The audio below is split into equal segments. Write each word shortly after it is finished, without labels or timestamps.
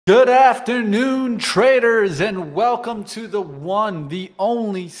Good afternoon, traders, and welcome to the one, the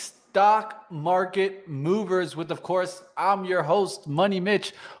only stock market movers with, of course, I'm your host, Money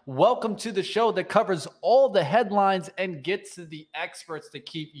Mitch. Welcome to the show that covers all the headlines and gets to the experts to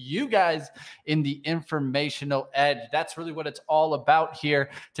keep you guys in the informational edge. That's really what it's all about here.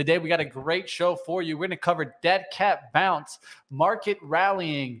 Today, we got a great show for you. We're going to cover dead cat bounce, market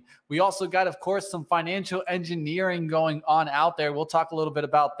rallying. We also got, of course, some financial engineering going on out there. We'll talk a little bit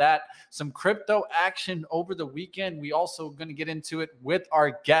about that. Some crypto action over the weekend. We also going to get into it with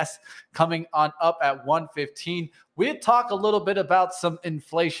our guest coming on up at 1:15. We'll talk a little bit about some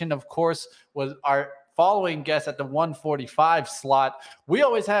inflation, of course, with our following guest at the 1:45 slot. We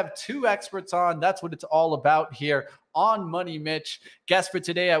always have two experts on. That's what it's all about here on Money Mitch. Guest for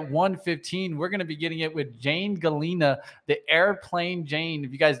today at 1:15, we're going to be getting it with Jane Gallina, the Airplane Jane.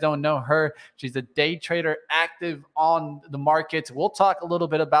 If you guys don't know her, she's a day trader active on the markets. We'll talk a little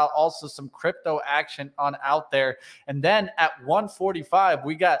bit about also some crypto action on out there. And then at 1:45,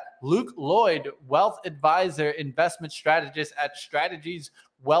 we got Lloyd, wealth advisor, investment strategist at Strategist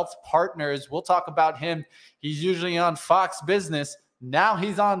Wealth Partners. We'll talk about him. He's usually on Fox Business. Now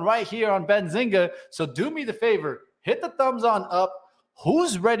he's on right here on Benzinga. So do me the favor, hit the thumbs on up.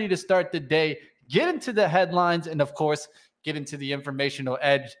 Who's ready to start the day? Get into the headlines and, of course, get into the informational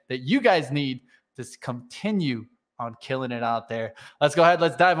edge that you guys need to continue on killing it out there. Let's go ahead.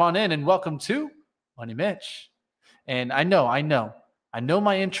 Let's dive on in and welcome to Money Mitch. And I know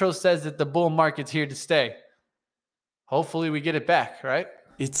my intro says that the bull market's here to stay. Hopefully we get it back, right?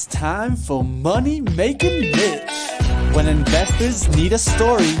 It's time for Money Making Mitch. When investors need a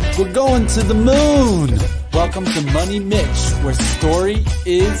story, we're going to the moon. Welcome to Money Mitch, where story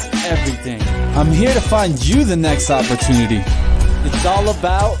is everything. I'm here to find you the next opportunity. It's all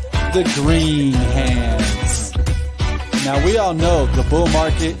about the green hands. Now we all know the bull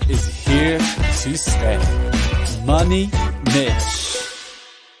market is here to stay. Money Mitch.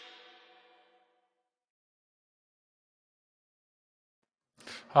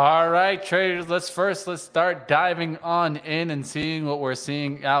 All right, traders, let's start diving on in and seeing what we're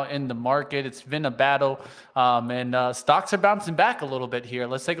seeing out in the market. It's been a battle, and stocks are bouncing back a little bit here.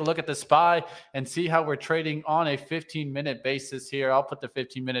 Let's take a look at the SPY and see how we're trading on a 15-minute basis here. I'll put the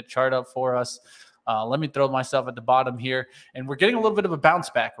 15-minute chart up for us. Let me throw myself at the bottom here. And we're getting a little bit of a bounce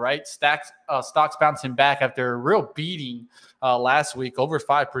back, right? Stocks bouncing back after a real beating last week, over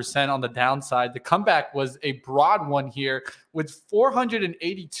 5% on the downside. The comeback was a broad one here with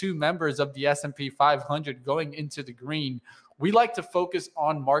 482 members of the S&P 500 going into the green. We like to focus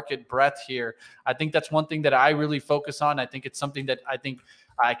on market breadth here. I think that's one thing that I really focus on. I think it's something that I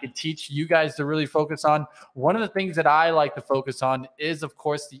could teach you guys to really focus on. One of the things that I like to focus on is, of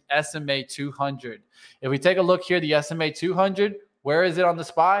course, the SMA 200. If we take a look here, the SMA 200, where is it on the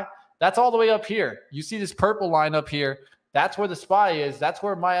SPY? That's all the way up here. You see this purple line up here. That's where the SPY is. That's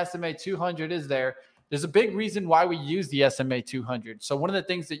where my SMA 200 is there. There's a big reason why we use the SMA 200. So one of the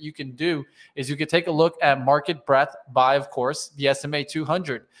things that you can do is you can take a look at market breadth by, of course, the SMA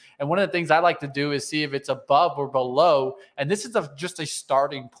 200. And one of the things I like to do is see if it's above or below. And this is just a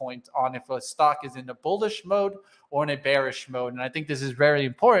starting point on if a stock is in a bullish mode or in a bearish mode. And I think this is very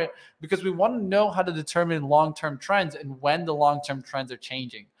important because we want to know how to determine long-term trends and when the long-term trends are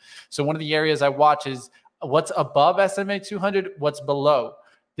changing. So one of the areas I watch is what's above SMA 200, what's below.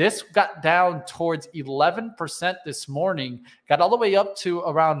 This got down towards 11% this morning, got all the way up to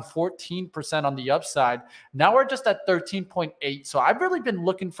around 14% on the upside. Now we're just at 13.8. So I've really been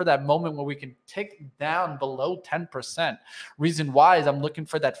looking for that moment where we can tick down below 10%. Reason why is I'm looking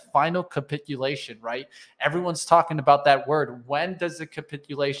for that final capitulation, right? Everyone's talking about that word. When does the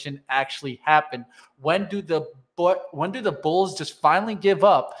capitulation actually happen? When do the bulls just finally give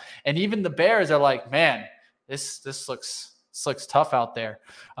up? And even the bears are like, man, this looks tough out there.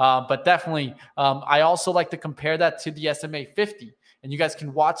 But definitely, I also like to compare that to the SMA 50. And you guys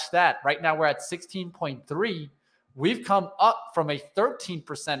can watch that. Right now, we're at 16.3. We've come up from a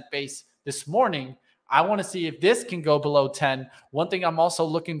 13% base this morning. I want to see if this can go below 10. One thing I'm also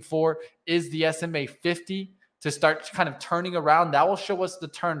looking for is the SMA 50 to start kind of turning around. That will show us the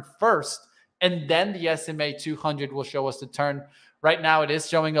turn first. And then the SMA 200 will show us the turn. Right now, it is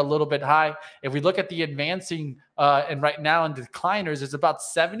showing a little bit high. If we look at the advancing and right now in decliners, it's about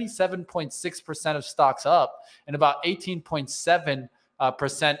 77.6% of stocks up and about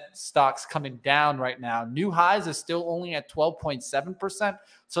 18.7% stocks coming down right now. New highs is still only at 12.7%.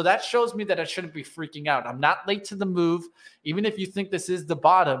 So that shows me that I shouldn't be freaking out. I'm not late to the move. Even if you think this is the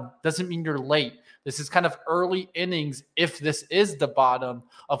bottom, doesn't mean you're late. This is kind of early innings if this is the bottom.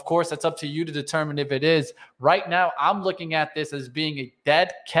 Of course, it's up to you to determine if it is. Right now, I'm looking at this as being a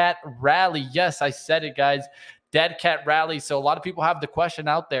dead cat rally. Yes, I said it, guys. Dead cat rally. So a lot of people have the question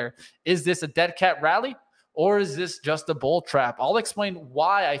out there, is this a dead cat rally? Or is this just a bull trap? I'll explain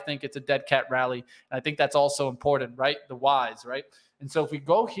why I think it's a dead cat rally. And I think that's also important, right? The whys, right? And so if we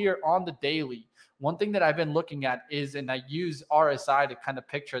go here on the daily, one thing that I've been looking at is, and I use RSI to kind of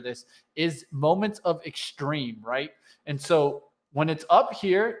picture this, is moments of extreme, right? And so when it's up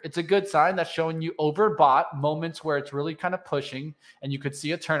here, it's a good sign. That's showing you overbought, moments where it's really kind of pushing and you could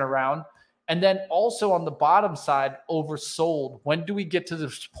see a turnaround. And then also on the bottom side, oversold. When do we get to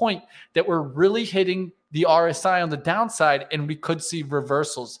this point that we're really hitting the RSI on the downside and we could see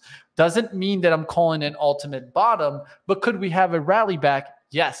reversals? Doesn't mean that I'm calling an ultimate bottom, but could we have a rally back?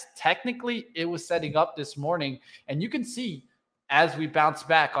 Yes, technically it was setting up this morning. And you can see as we bounce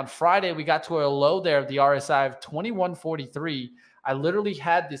back on Friday, we got to a low there of the RSI of 21.43. I literally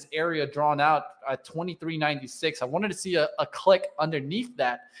had this area drawn out at 23.96. I wanted to see a click underneath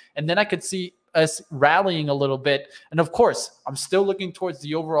that, and then I could see us rallying a little bit. And of course, I'm still looking towards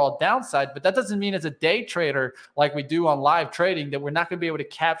the overall downside, but that doesn't mean as a day trader like we do on live trading that we're not going to be able to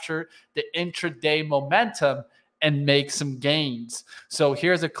capture the intraday momentum and make some gains. So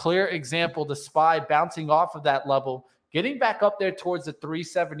here's a clear example, the SPY bouncing off of that level, getting back up there towards the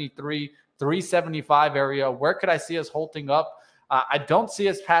 373, 375 area. Where could I see us holding up? I don't see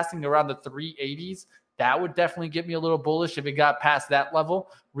us passing around the 380s. That would definitely get me a little bullish if it got past that level.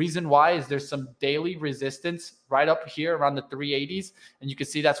 Reason why is there's some daily resistance right up here around the 380s. And you can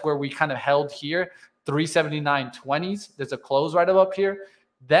see that's where we kind of held here, 379.20s. There's a close right up here.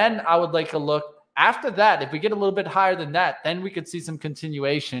 Then I would like a look. After that, if we get a little bit higher than that, then we could see some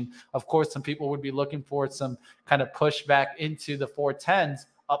continuation. Of course, some people would be looking for some kind of pushback into the 410s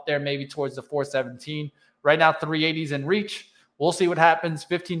up there, maybe towards the 417. Right now, 380s in reach. We'll see what happens.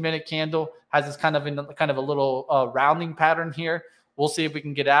 15-minute candle has this kind of a little rounding pattern here. We'll see if we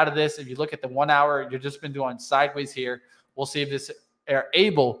can get out of this. If you look at the 1 hour, you've just been doing sideways here. We'll see if this are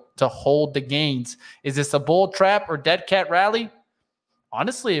able to hold the gains. Is this a bull trap or dead cat rally?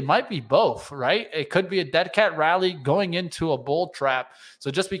 Honestly, it might be both, right? It could be a dead cat rally going into a bull trap. So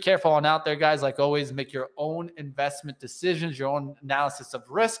just be careful on out there, guys. Like always, make your own investment decisions, your own analysis of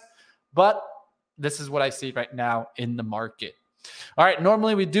risk. But this is what I see right now in the market. All right,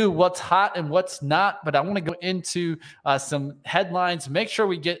 normally we do what's hot and what's not, but I want to go into some headlines, make sure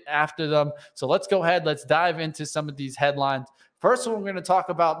we get after them. So let's go ahead. Let's dive into some of these headlines. First one, we're going to talk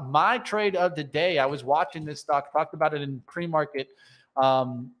about my trade of the day. I was watching this stock, talked about it in pre-market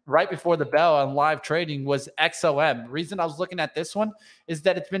right before the bell on live trading, was XOM. The reason I was looking at this one is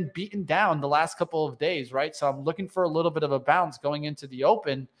that it's been beaten down the last couple of days, right? So I'm looking for a little bit of a bounce going into the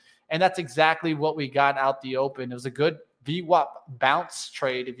open, and that's exactly what we got out the open. It was a good VWAP bounce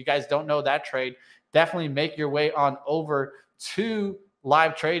trade. If you guys don't know that trade, definitely make your way on over to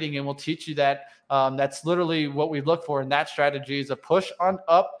live trading and we'll teach you that. That's literally what we look for in that strategy, is a push on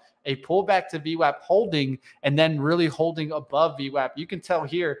up, a pullback to VWAP holding, and then really holding above VWAP. You can tell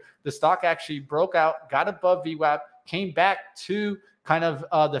here the stock actually broke out, got above VWAP, came back to kind of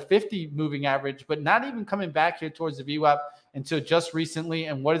the 50 moving average, but not even coming back here towards the VWAP until just recently.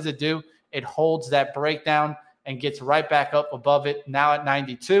 And what does it do? It holds that breakdown and gets right back up above it, now at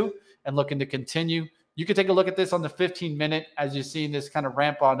 92 and looking to continue. You can take a look at this on the 15-minute as you're seeing this kind of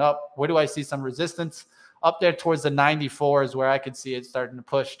ramp on up. Where do I see some resistance? Up there towards the 94 is where I could see it starting to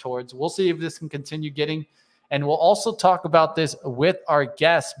push towards. We'll see if this can continue getting, and we'll also talk about this with our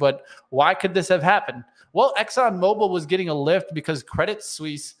guests. But why could this have happened? Well, ExxonMobil was getting a lift because Credit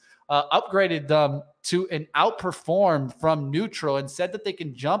Suisse upgraded them to an outperform from neutral and said that they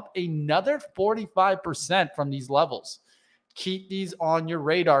can jump another 45% from these levels. Keep these on your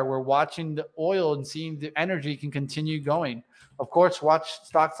radar. We're watching the oil and seeing the energy can continue going. Of course, watch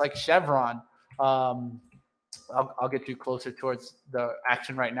stocks like Chevron. I'll get you closer towards the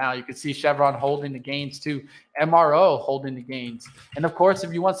action right now. You can see Chevron holding the gains too, MRO holding the gains. And of course,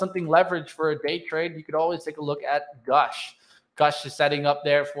 if you want something leveraged for a day trade, you could always take a look at Gush. Gush is setting up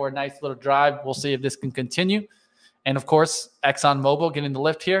there for a nice little drive. We'll see if this can continue. And of course, ExxonMobil getting the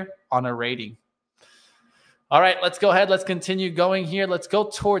lift here on a rating. All right, let's go ahead. Let's continue going here. Let's go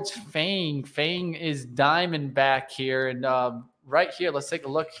towards FANG. FANG is Diamondback here. And right here, let's take a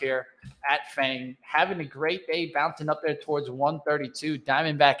look here at FANG. Having a great day, bouncing up there towards 132,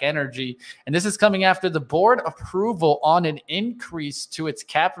 Diamondback Energy. And this is coming after the board approval on an increase to its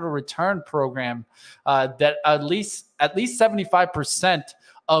capital return program that at least 75%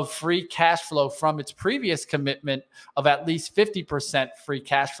 of free cash flow from its previous commitment of at least 50% free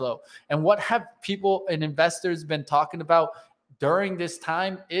cash flow. And what have people and investors been talking about during this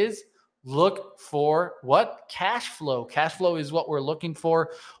time is look for what? Cash flow. Cash flow is what we're looking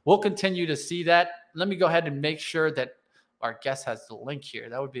for. We'll continue to see that. Let me go ahead and make sure that our guest has the link here.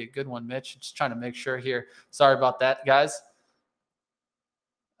 That would be a good one, Mitch. Just trying to make sure here. Sorry about that, guys.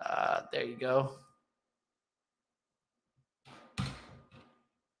 There you go.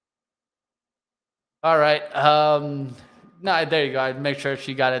 All right. No, there you go. I'd make sure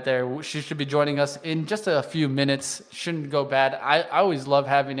she got it there. She should be joining us in just a few minutes. Shouldn't go bad. I always love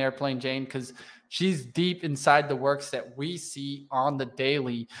having Airplane Jane because she's deep inside the works that we see on the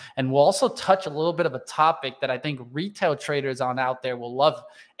daily. And we'll also touch a little bit of a topic that I think retail traders on out there will love.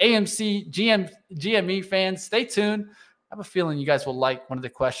 AMC, GME fans, stay tuned. I have a feeling you guys will like one of the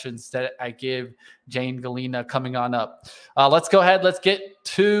questions that I give Jane Gallina coming on up. Let's go ahead. Let's get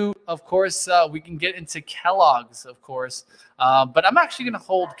to, of course, we can get into Kellogg's, of course. But I'm actually going to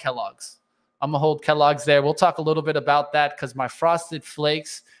hold Kellogg's. I'm going to hold Kellogg's there. We'll talk a little bit about that because my Frosted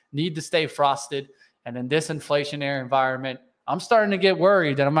Flakes need to stay frosted. And in this inflationary environment, I'm starting to get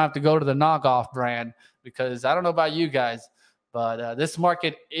worried that I'm going to have to go to the knockoff brand because I don't know about you guys. But this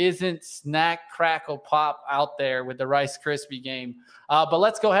market isn't snack, crackle, pop out there with the Rice Krispie game. But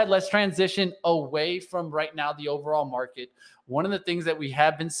let's go ahead. Let's transition away from right now the overall market. One of the things that we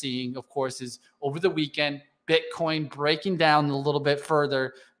have been seeing, of course, is over the weekend, Bitcoin breaking down a little bit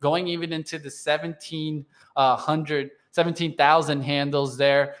further, going even into the 17,000 handles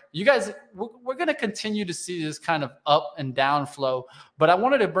there. You guys, we're going to continue to see this kind of up and down flow, but I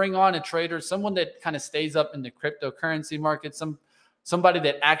wanted to bring on a trader, someone that kind of stays up in the cryptocurrency market, somebody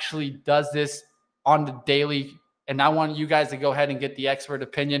that actually does this on the daily. And I want you guys to go ahead and get the expert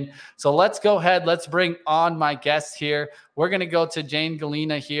opinion. So let's go ahead. Let's bring on my guest here. We're going to go to Jane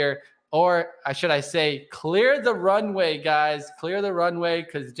Gallina here. Or should I say, clear the runway, guys. Clear the runway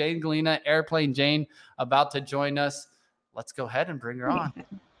because Jane Gallina, Airplane Jane, about to join us. Let's go ahead and bring her on.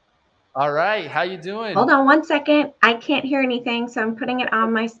 All right. How you doing? Hold on 1 second. I can't hear anything, so I'm putting it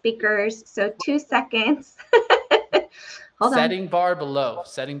on my speakers. So 2 seconds. Hold on. Setting bar below.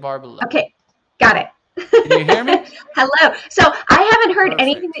 Setting bar below. Okay. Got it. Can you hear me? Hello. So I haven't heard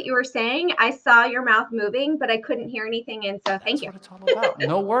anything that you were saying. I saw your mouth moving, but I couldn't hear anything. And so thank you. That's what it's all about.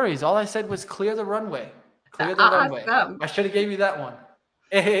 No worries. All I said was clear the runway. Clear the runway. I should have gave you that one.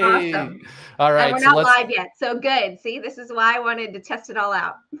 Hey. Awesome. All right. And we're not live yet. So good. See, this is why I wanted to test it all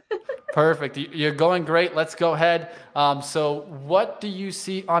out. Perfect. You're going great. Let's go ahead. So what do you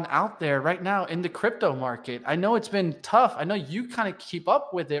see on out there right now in the crypto market? I know it's been tough. I know you kind of keep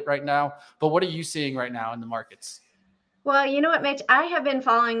up with it right now, but what are you seeing right now in the markets? Well, you know what, Mitch? I have been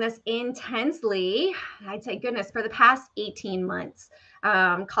following this intensely, I'd say, goodness, for the past 18 months.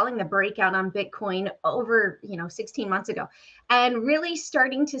 Calling the breakout on Bitcoin over, 16 months ago, and really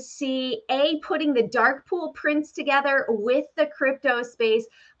starting to see putting the dark pool prints together with the crypto space,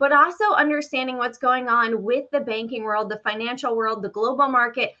 but also understanding what's going on with the banking world, the financial world, the global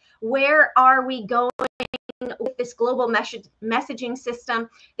market. Where are we going with this global messaging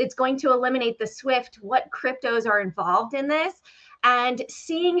system that's going to eliminate the SWIFT? What cryptos are involved in this? And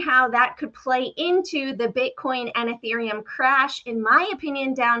seeing how that could play into the Bitcoin and Ethereum crash, in my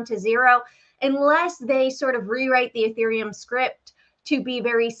opinion, down to zero, unless they sort of rewrite the Ethereum script to be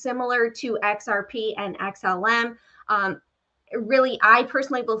very similar to XRP and XLM. Really, I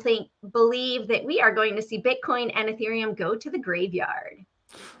personally believe that we are going to see Bitcoin and Ethereum go to the graveyard.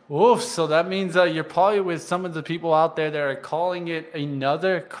 Oof, so that means you're probably with some of the people out there that are calling it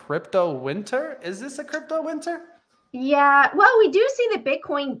another crypto winter. Is this a crypto winter? Yeah, well, we do see that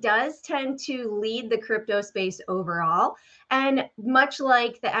Bitcoin does tend to lead the crypto space overall. And much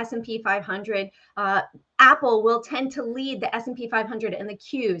like the S&P 500, Apple will tend to lead the S&P 500 and the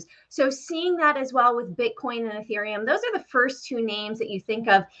Qs. So seeing that as well with Bitcoin and Ethereum, those are the first two names that you think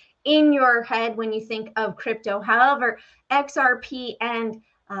of in your head when you think of crypto. However, XRP and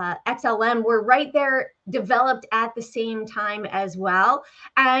XLM were right there, developed at the same time as well.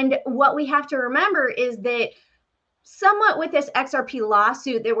 And what we have to remember is that somewhat with this XRP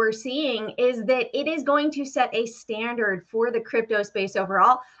lawsuit that we're seeing is that it is going to set a standard for the crypto space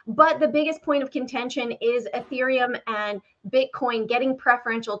overall. But the biggest point of contention is Ethereum and Bitcoin getting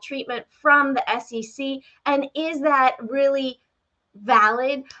preferential treatment from the SEC. And is that really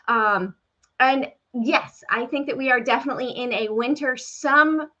valid? And yes, I think that we are definitely in a winter.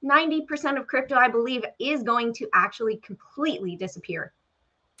 Some 90% of crypto, I believe, is going to actually completely disappear.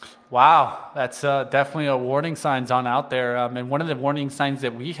 Wow, that's definitely a warning signs on out there. And one of the warning signs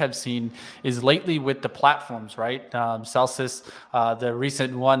that we have seen is lately with the platforms, right? Celsius, the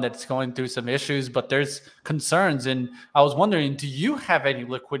recent one that's going through some issues, but there's concerns. And I was wondering, do you have any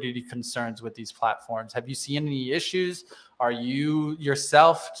liquidity concerns with these platforms? Have you seen any issues? Are you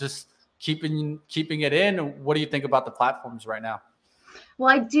yourself just keeping it in? What do you think about the platforms right now? Well,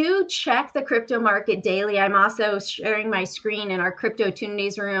 I do check the crypto market daily. I'm also sharing my screen in our crypto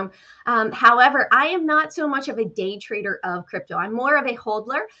opportunities room. However, I am not so much of a day trader of crypto. I'm more of a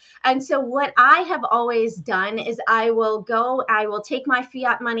hodler. And so what I have always done is I will take my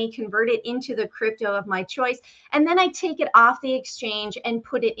fiat money, convert it into the crypto of my choice, and then I take it off the exchange and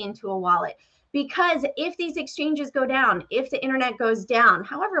put it into a wallet. Because if these exchanges go down, if the internet goes down,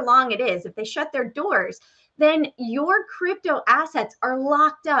 however long it is, if they shut their doors, then your crypto assets are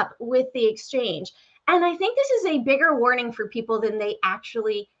locked up with the exchange. And I think this is a bigger warning for people than they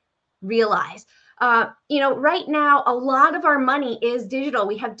actually realize. Right now, a lot of our money is digital.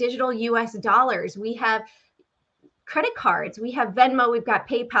 We have digital US dollars. We have credit cards. We have Venmo. We've got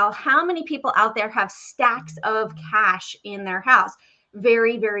PayPal. How many people out there have stacks of cash in their house?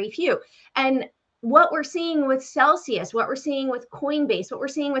 Very, very few. And what we're seeing with Celsius, what we're seeing with Coinbase, what we're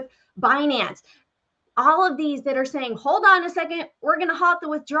seeing with Binance, all of these that are saying, hold on a second, we're going to halt the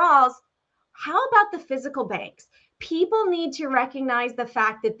withdrawals. How about the physical banks? People need to recognize the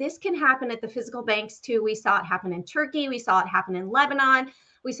fact that this can happen at the physical banks too. We saw it happen in Turkey. We saw it happen in Lebanon.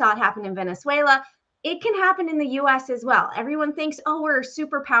 We saw it happen in Venezuela. It can happen in the US as well. Everyone thinks, oh, we're a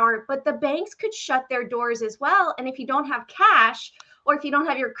superpower, but the banks could shut their doors as well. And if you don't have cash, or if you don't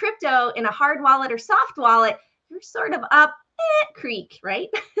have your crypto in a hard wallet or soft wallet, you're sort of up creek, right?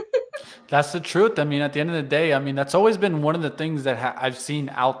 That's the truth. I mean, at the end of the day, I mean, that's always been one of the things that I've seen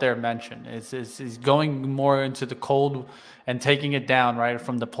out there mentioned is going more into the cold and taking it down, right,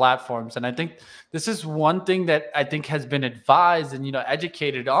 from the platforms. And I think this is one thing that I think has been advised and,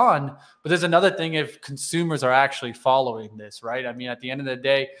 educated on. But there's another thing if consumers are actually following this, right? I mean, at the end of the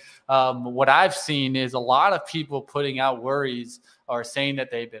day, what I've seen is a lot of people putting out worries or saying that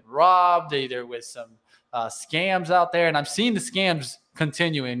they've been robbed, either with some scams out there. And I'm seeing the scams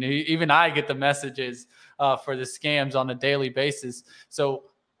continuing. Even I get the messages for the scams on a daily basis. So,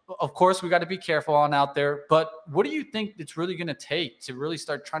 of course, we got to be careful on out there. But what do you think it's really going to take to really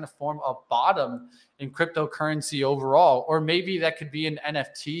start trying to form a bottom in cryptocurrency overall? Or maybe that could be in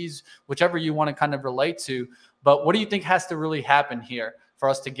NFTs, whichever you want to kind of relate to. But what do you think has to really happen here for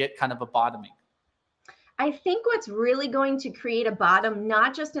us to get kind of a bottoming? I think what's really going to create a bottom,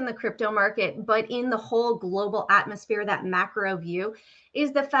 not just in the crypto market, but in the whole global atmosphere, that macro view,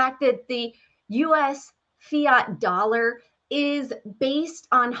 is the fact that the US fiat dollar is based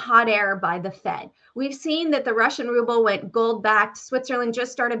on hot air by the Fed. We've seen that the Russian ruble went gold backed. Switzerland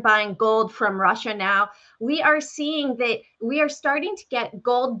just started buying gold from Russia now. We are seeing that we are starting to get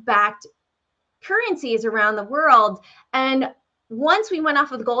gold backed currencies around the world. And once we went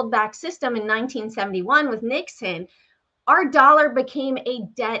off of the gold backed system in 1971 with Nixon, our dollar became a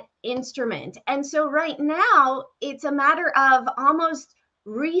debt instrument. And so right now, it's a matter of almost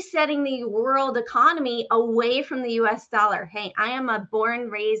resetting the world economy away from the US dollar. Hey, I am a born,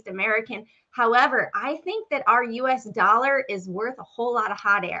 raised American. However, I think that our US dollar is worth a whole lot of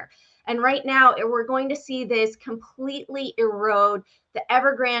hot air. And right now, we're going to see this completely erode, the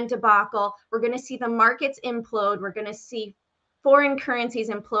Evergrande debacle. We're going to see the markets implode. We're going to see foreign currencies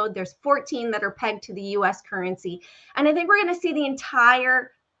implode. There's 14 that are pegged to the US currency. And I think we're going to see the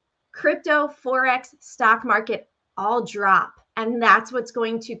entire crypto, Forex, stock market all drop. And that's what's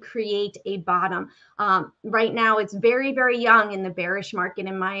going to create a bottom. Right now, it's very, very young in the bearish market,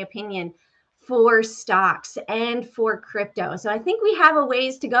 in my opinion, for stocks and for crypto. So I think we have a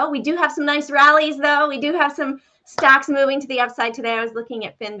ways to go. We do have some nice rallies, though. We do have some stocks moving to the upside today. I was looking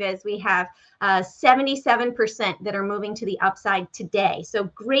at FinViz. We have 77% that are moving to the upside today. So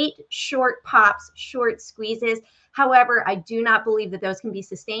great short pops, short squeezes. However, I do not believe that those can be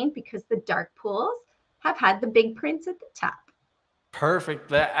sustained because the dark pools have had the big prints at the top. Perfect.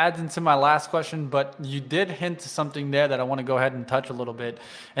 That adds into my last question, but you did hint to something there that I want to go ahead and touch a little bit.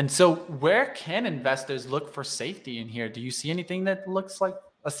 And so where can investors look for safety in here? Do you see anything that looks like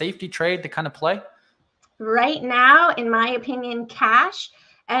a safety trade to kind of play? Right now, in my opinion, cash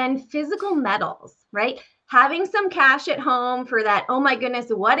and physical metals, right? Having some cash at home for that, oh my goodness,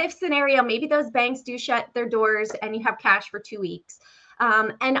 what if scenario? Maybe those banks do shut their doors and you have cash for 2 weeks.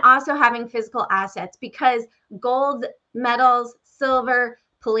 And also having physical assets, because gold, metals, silver,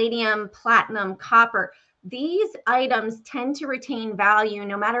 palladium, platinum, copper, these items tend to retain value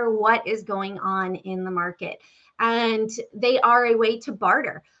no matter what is going on in the market. and they are a way to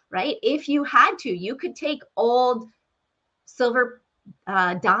barter, right? If you had to, you could take old silver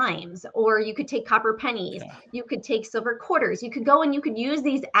dimes, or you could take copper pennies, you could take silver quarters, you could go and you could use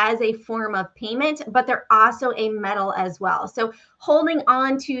these as a form of payment, but they're also a metal as well. So holding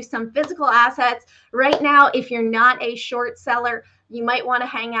on to some physical assets right now, if you're not a short seller, you might want to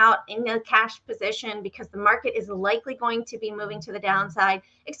hang out in a cash position because the market is likely going to be moving to the downside,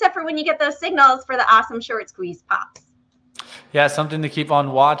 except for when you get those signals for the awesome short squeeze pops. Yeah, something to keep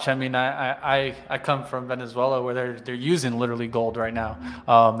on watch. I mean, I come from Venezuela where they're using literally gold right now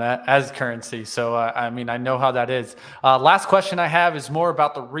as currency. So I mean, I know how that is. Last question I have is more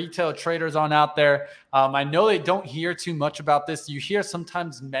about the retail traders on out there. I know they don't hear too much about this. You hear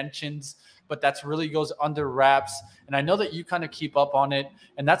sometimes mentions, but that's really goes under wraps. And I know that you kind of keep up on it.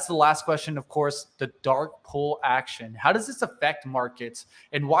 And that's the last question, of course, the dark pool action. How does this affect markets?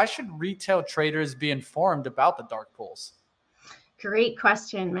 And why should retail traders be informed about the dark pools? Great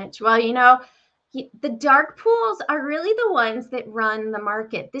question, Mitch. Well, you know, the dark pools are really the ones that run the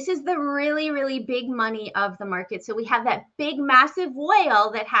market. This is the really, really big money of the market. So we have that big, massive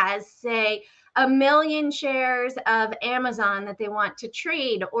whale that has, say, 1 million shares of Amazon that they want to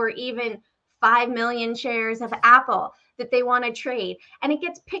trade, or even 5 million shares of Apple that they want to trade. And it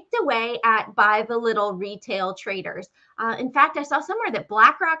gets picked away at by the little retail traders. In fact, I saw somewhere that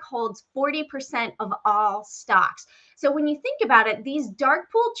BlackRock holds 40% of all stocks. So when you think about it, these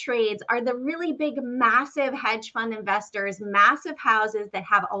dark pool trades are the really big, massive hedge fund investors, massive houses that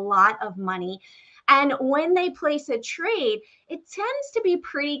have a lot of money. And when they place a trade, it tends to be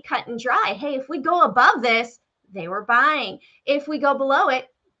pretty cut and dry. Hey, if we go above this, they were buying. If we go below it,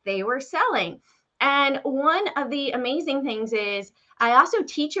 they were selling. And one of the amazing things is I also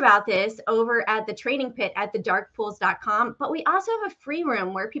teach about this over at the trading pit at thedarkpools.com, but we also have a free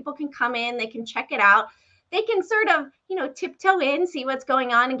room where people can come in, they can check it out. They can sort of, you know, tiptoe in, see what's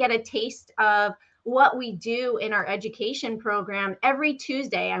going on and get a taste of what we do in our education program every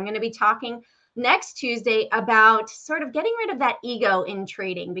Tuesday. I'm going to be talking next Tuesday about sort of getting rid of that ego in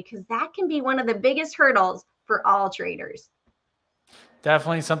trading, because that can be one of the biggest hurdles for all traders.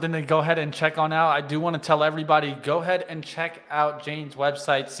 Definitely something to go ahead and check on out. I do want to tell everybody, go ahead and check out Jane's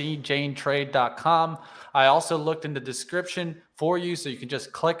website, cjanetrade.com. I also looked in the description for you, so you can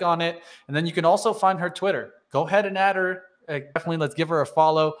just click on it. And then you can also find her Twitter. Go ahead and add her. Definitely let's give her a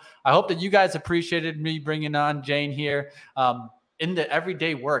follow. I hope that you guys appreciated me bringing on Jane here. In the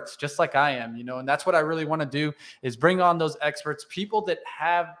everyday works, just like I am, you know, and that's what I really want to do, is bring on those experts, people that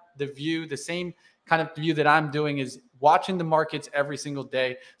have the view, the same kind of view that I'm doing, is watching the markets every single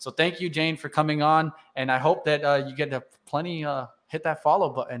day. So thank you, Jane, for coming on. And I hope that you get plenty, hit that follow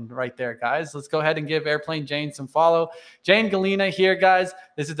button right there, guys. Let's go ahead and give Airplane Jane some follow. Jane Gallina here, guys.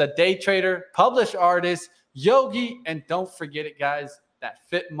 This is a day trader, published artist, Yogi. And don't forget it, guys, that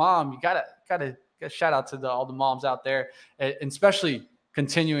fit mom. You gotta shout out to all the moms out there, and especially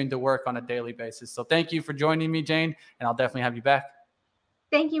continuing to work on a daily basis. So thank you for joining me, Jane, and I'll definitely have you back.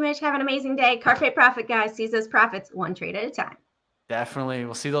 Thank you, Mitch. Have an amazing day. Carpe profit, guys. Seize those profits one trade at a time. Definitely.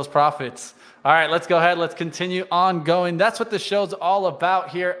 We'll see those profits. All right, let's go ahead. Let's continue on going. That's what the show's all about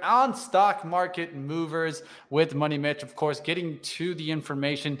here on Stock Market Movers with Money Mitch. Of course, getting to the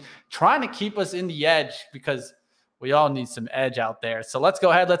information, trying to keep us in the edge, because we all need some edge out there. So let's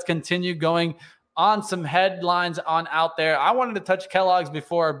go ahead. Let's continue going on some headlines on out there. I wanted to touch Kellogg's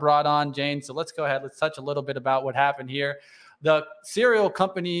before I brought on Jane. So let's go ahead. Let's touch a little bit about what happened here. The cereal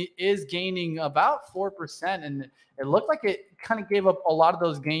company is gaining about 4%, and it looked like it kind of gave up a lot of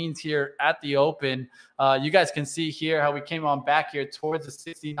those gains here at the open. You guys can see here how we came on back here towards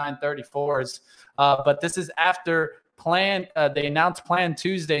the 69.34s. But this is after they announced Plan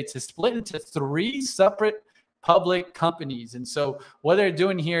Tuesday to split into 3 separate public companies. And so what they're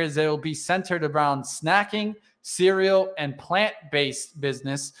doing here is they'll be centered around snacking, cereal, and plant-based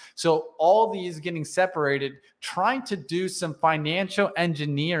business. So all these getting separated, trying to do some financial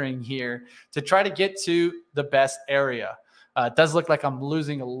engineering here to try to get to the best area. It does look like I'm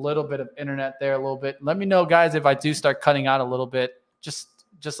losing a little bit of internet there a little bit. Let me know, guys, if I do start cutting out a little bit. Just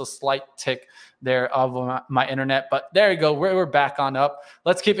a slight tick there of my internet. But there you go. We're back on up.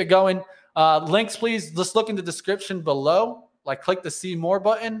 Let's keep it going. Links, please. Just look in the description below. Like, click the see more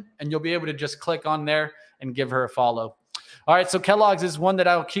button, and you'll be able to just click on there and give her a follow. All right, so Kellogg's is one that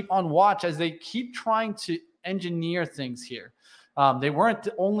I'll keep on watch as they keep trying to engineer things here. They weren't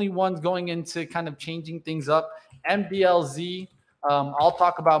the only ones going into kind of changing things up. MBLZ, I'll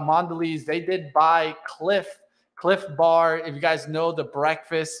talk about Mondelez. They did buy Cliff Bar. If you guys know the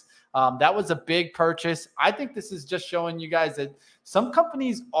breakfast, that was a big purchase. I think this is just showing you guys that some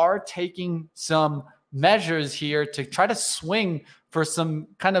companies are taking some measures here to try to swing for some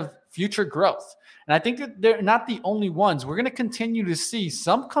kind of future growth. And I think that they're not the only ones. We're going to continue to see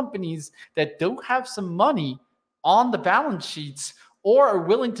some companies that don't have some money on the balance sheets or are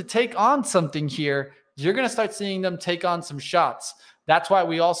willing to take on something here. You're going to start seeing them take on some shots. That's why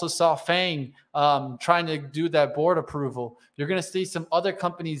we also saw Fang trying to do that board approval. You're going to see some other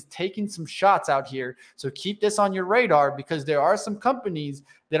companies taking some shots out here. So keep this on your radar, because there are some companies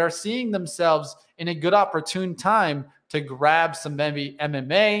that are seeing themselves in a good opportune time to grab some maybe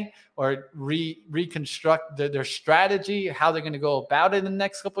MMA or reconstruct their strategy, how they're going to go about it in the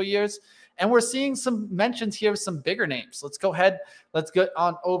next couple of years. And we're seeing some mentions here of some bigger names. Let's go ahead. Let's get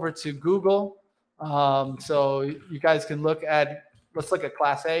on over to Google. So you guys can look at, let's look at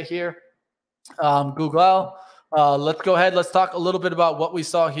Class A here. Google. Let's go ahead. Let's talk a little bit about what we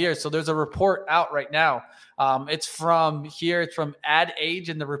saw here. So there's a report out right now. It's from here. It's from Ad Age.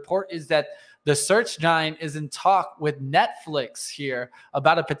 And the report is that the search giant is in talk with Netflix here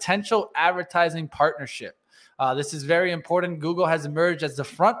about a potential advertising partnership. This is very important. Google has emerged as the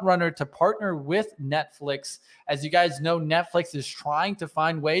front runner to partner with Netflix. As you guys know, Netflix is trying to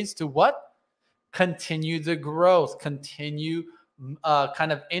find ways to what? Continue the growth, continue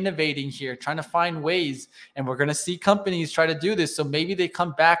kind of innovating here, trying to find ways. And we're going to see companies try to do this. So maybe they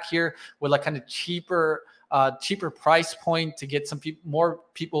come back here with like kind of cheaper price point to get some more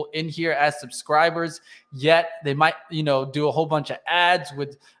people in here as subscribers. Yet they might, do a whole bunch of ads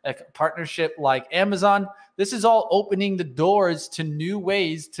with a partnership like Amazon. This is all opening the doors to new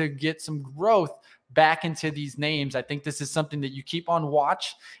ways to get some growth back into these names. I think this is something that you keep on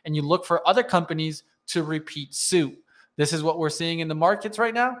watch and you look for other companies to repeat suit. This is what we're seeing in the markets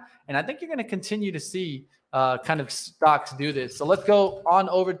right now. And I think you're going to continue to see kind of stocks do this. So let's go on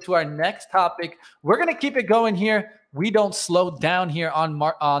over to our next topic. We're going to keep it going here. We don't slow down here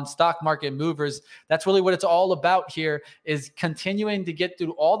on stock market movers. That's really what it's all about here, is continuing to get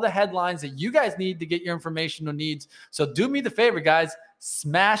through all the headlines that you guys need to get your informational needs. So do me the favor, guys.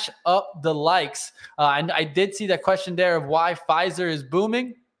 Smash up the likes. And I did see that question there of why Pfizer is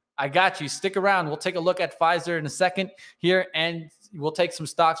booming. I got you. Stick around. We'll take a look at Pfizer in a second here, and we'll take some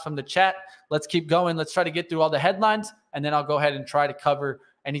stocks from the chat. Let's keep going. Let's try to get through all the headlines, and then I'll go ahead and try to cover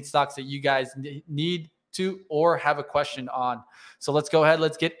any stocks that you guys need to or have a question on. So let's go ahead.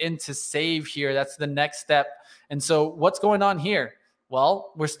 Let's get into save here. That's the next step. And so what's going on here?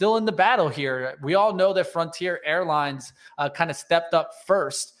 Well, we're still in the battle here. We all know that Frontier Airlines kind of stepped up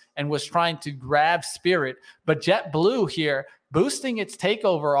first and was trying to grab Spirit, but JetBlue here boosting its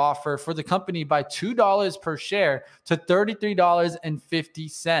takeover offer for the company by $2 per share to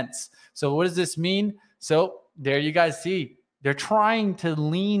 $33.50. So what does this mean? So there you guys see, they're trying to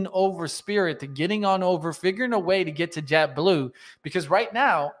lean over Spirit, to getting on over, figuring a way to get to JetBlue, because right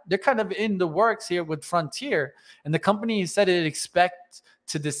now they're kind of in the works here with Frontier, and the company said it expects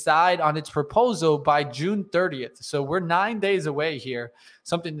to decide on its proposal by June 30th. So we're 9 days away here,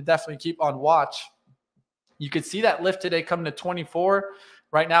 something to definitely keep on watch. You could see that lift today coming to 24.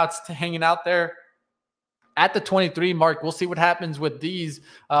 Right now it's hanging out there at the 23 mark. We'll see what happens with these.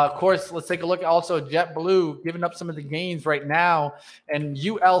 Of course, let's take a look at also JetBlue giving up some of the gains right now, and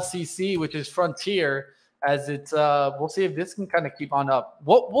ULCC, which is Frontier, as it's we'll see if this can kind of keep on up.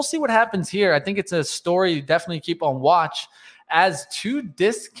 We'll see what happens here. I think it's a story to definitely keep on watch, as two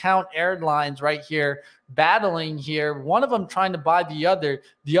discount airlines right here battling here, one of them trying to buy the other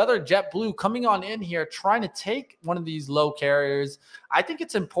JetBlue coming on in here, trying to take one of these low carriers. I think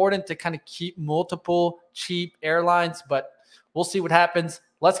it's important to kind of keep multiple cheap airlines, but we'll see what happens.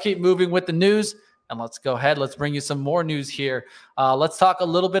 Let's keep moving with the news, and let's go ahead. Let's bring you some more news here. Let's talk a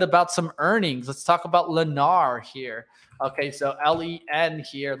little bit about some earnings. Let's talk about Lennar here. Okay, so LEN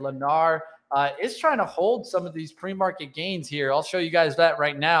here, Lennar is trying to hold some of these pre-market gains here. I'll show you guys that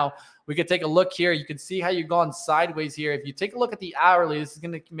right now. We could take a look here. You can see how you've gone sideways here. If you take a look at the hourly, this is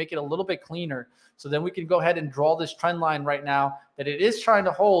going to make it a little bit cleaner. So then we can go ahead and draw this trend line right now that it is trying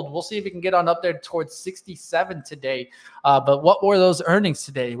to hold. We'll see if we can get on up there towards 67 today. But what were those earnings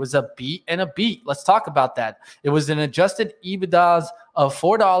today? It was a beat and a beat. Let's talk about that. It was an adjusted EBITDA of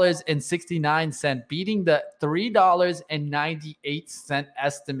 $4.69, beating the $3.98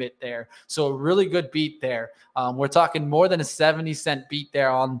 estimate there. So a really good beat there. We're talking more than a 70-cent beat there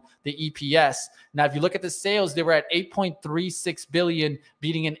on the EPS. Now, if you look at the sales, they were at $8.36 billion,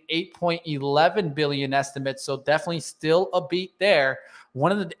 beating an $8.11 billion estimate. So definitely still a beat there.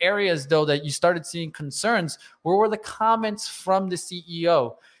 One of the areas, though, that you started seeing concerns were the comments from the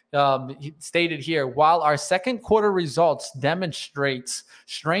CEO. he stated here, while our second quarter results demonstrates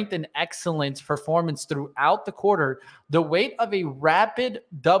strength and excellence performance throughout the quarter, the weight of a rapid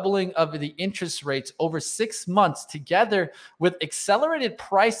doubling of the interest rates over 6 months together with accelerated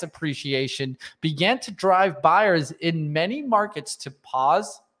price appreciation began to drive buyers in many markets to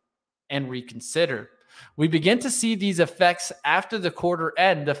pause and reconsider. We begin to see these effects after the quarter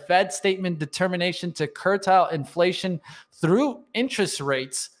end. The Fed statement determination to curtail inflation through interest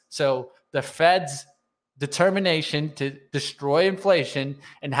rates. So the Fed's determination to destroy inflation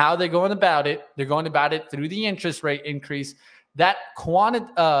and how they're going about it. They're going about it through the interest rate increase. That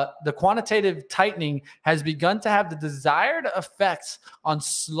the quantitative tightening has begun to have the desired effects on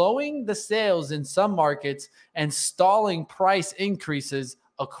slowing the sales in some markets and stalling price increases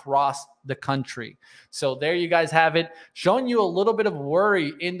across the country. So there you guys have it, showing you a little bit of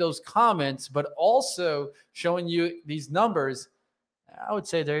worry in those comments, but also showing you these numbers. I would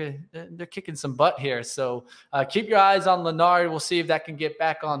say they're kicking some butt here. So keep your eyes on Leonard. We'll see if that can get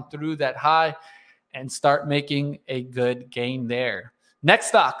back on through that high and start making a good gain there. Next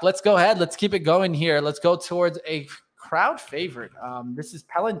stock, let's go ahead. Let's keep it going here. Let's go towards a crowd favorite. This is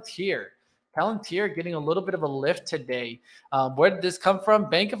Palantir. Palantir getting a little bit of a lift today. Where did this come from?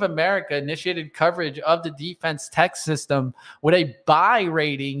 Bank of America initiated coverage of the defense tech system with a buy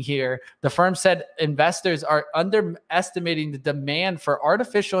rating here. The firm said investors are underestimating the demand for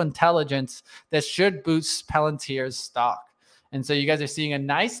artificial intelligence that should boost Palantir's stock. And so you guys are seeing a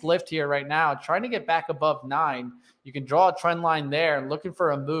nice lift here right now, trying to get back above 9. You can draw a trend line there and looking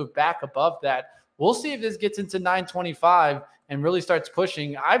for a move back above that. We'll see if this gets into 925 and really starts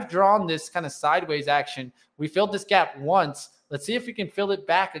pushing. I've drawn this kind of sideways action. We filled this gap once. Let's see if we can fill it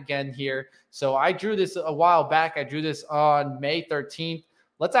back again here. So I drew this a while back. I drew this on May 13th.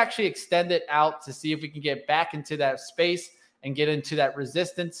 Let's actually extend it out to see if we can get back into that space and get into that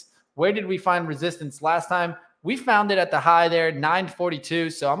resistance. Where did we find resistance last time? We found it at the high there, 942.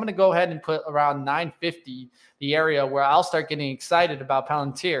 So I'm going to go ahead and put around 950, the area where I'll start getting excited about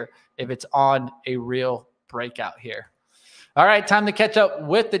Palantir if it's on a real breakout here. All right, time to catch up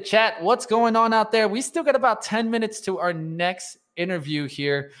with the chat. What's going on out there? We still got about 10 minutes to our next interview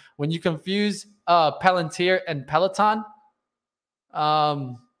here. When you confuse Palantir and Peloton,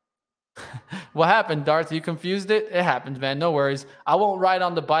 what happened, Darth? You confused it? It happens, man. No worries. I won't ride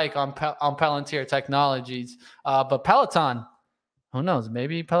on the bike on Palantir Technologies. But Peloton, who knows?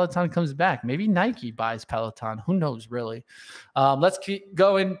 Maybe Peloton comes back. Maybe Nike buys Peloton. Who knows, really? Let's keep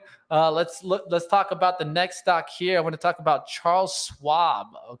going. Let's talk about the next stock here. I want to talk about Charles Schwab,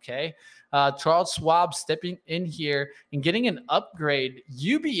 okay? Charles Schwab stepping in here and getting an upgrade.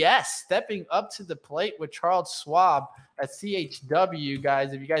 UBS stepping up to the plate with Charles Schwab at CHW,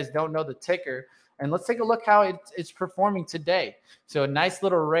 guys, if you guys don't know the ticker. And let's take a look how it's performing today. So a nice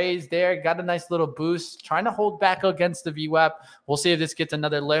little raise there, got a nice little boost, trying to hold back against the VWAP. We'll see if this gets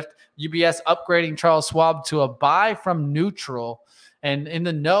another lift. UBS upgrading Charles Schwab to a buy from neutral. And in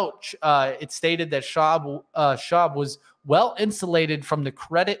the note, it stated that Schwab was well insulated from the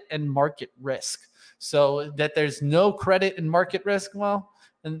credit and market risk. So that there's no credit and market risk, well,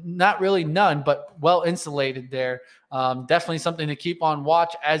 not really none, but well insulated there. Definitely something to keep on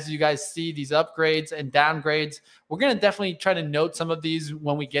watch as you guys see these upgrades and downgrades. We're going to definitely try to note some of these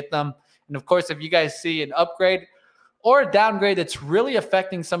when we get them. And of course, if you guys see an upgrade or a downgrade that's really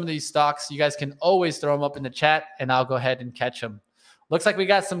affecting some of these stocks, you guys can always throw them up in the chat and I'll go ahead and catch them. Looks like we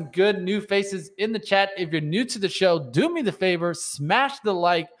got some good new faces in the chat. If you're new to the show, do me the favor, smash the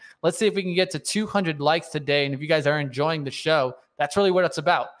like. Let's see if we can get to 200 likes today. And if you guys are enjoying the show, that's really what it's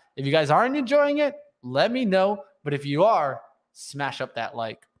about. If you guys aren't enjoying it, let me know. But if you are, smash up that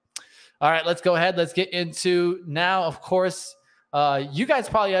like. All right, let's go ahead. Let's get into now, of course, you guys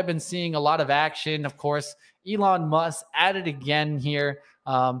probably have been seeing a lot of action. Of course, Elon Musk at it again here.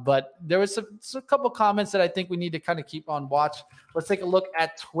 But there was a couple comments that I think we need to kind of keep on watch. Let's take a look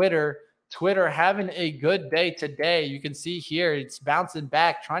at Twitter. Twitter having a good day today. You can see here it's bouncing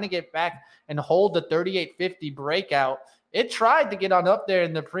back, trying to get back and hold the 3850 breakout. It tried to get on up there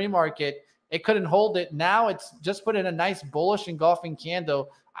in the pre-market. It couldn't hold it. Now it's just put in a nice bullish engulfing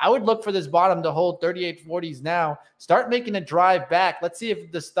candle. I would look for this bottom to hold 3840s now. Start making a drive back. Let's see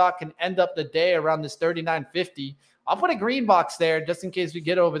if the stock can end up the day around this 3950. I'll put a green box there just in case we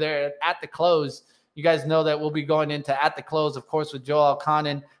get over there at the close. You guys know that we'll be going into at the close, of course, with Joel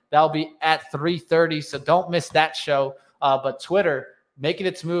Elconin. That'll be at 3:30, so don't miss that show. But Twitter making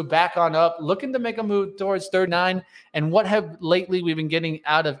its move back on up, looking to make a move towards 39. And what have lately we've been getting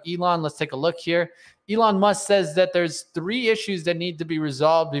out of Elon? Let's take a look here. Elon Musk says that there's 3 issues that need to be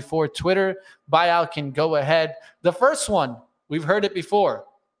resolved before Twitter buyout can go ahead. The first one, we've heard it before.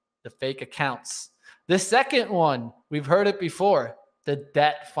 the fake accounts. The second one, we've heard it before, the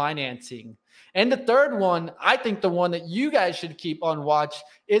debt financing. And the third one, I think the one that you guys should keep on watch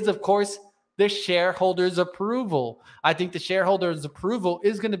is, of course, the shareholders' approval. I think the shareholders' approval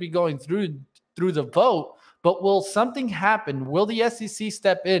is going to be going through the vote, but will something happen? Will the SEC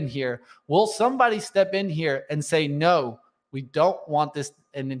step in here? Will somebody step in here and say, no, we don't want this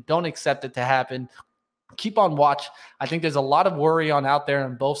and don't accept it to happen? Keep on watch. I think there's a lot of worry out there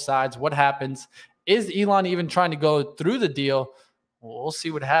on both sides. What happens? Is Elon even trying to go through the deal? We'll see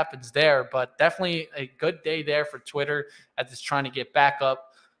what happens there, but definitely a good day there for Twitter as it's trying to get back up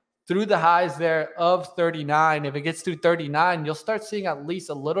through the highs there of 39. If it gets through 39, you'll start seeing at least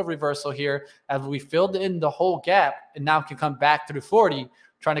a little reversal here as we filled in the whole gap and now can come back through 40,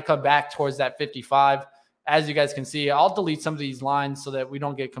 trying to come back towards that 55. As you guys can see, I'll delete some of these lines so that we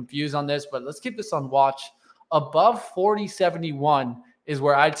don't get confused on this, but let's keep this on watch. Above 40.71 is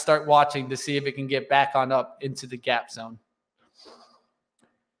where I'd start watching to see if it can get back on up into the gap zone.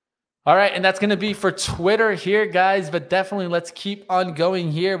 All right, and that's going to be for Twitter here, guys, but definitely let's keep on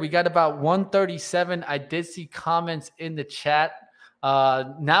going here. We got about 137. I did see comments in the chat.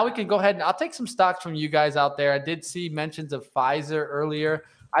 Now we can go ahead and I'll take some stocks from you guys out there. I did see mentions of Pfizer earlier.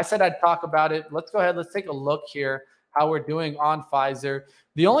 I said I'd talk about it. Let's go ahead. Let's take a look here, how we're doing on Pfizer.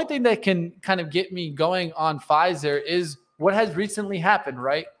 The only thing that can kind of get me going on Pfizer is what has recently happened,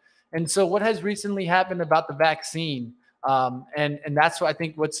 right? And so what has recently happened about the vaccine? And that's what I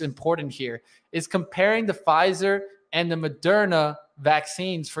think what's important here is comparing the Pfizer and the Moderna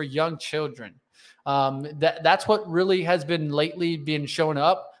vaccines for young children. That's what really has been lately being shown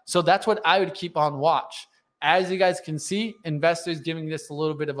up. So that's what I would keep on watch. As you guys can see, investors giving this a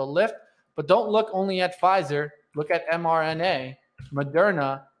little bit of a lift, but don't look only at Pfizer, look at mRNA,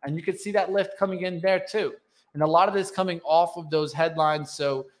 Moderna, and you can see that lift coming in there too. And a lot of this coming off of those headlines.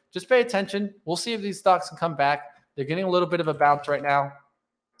 So just pay attention. We'll see if these stocks can come back. They're getting a little bit of a bounce right now.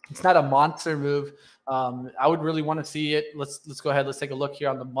 It's not a monster move. I would really want to see it. Let's go ahead. Let's take a look here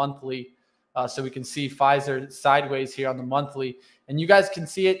on the monthly so we can see Pfizer sideways here on the monthly. And you guys can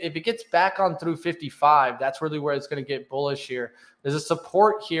see it. If it gets back on through 55, that's really where it's going to get bullish here. There's a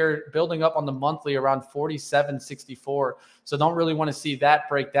support here building up on the monthly around 47.64. So don't really want to see that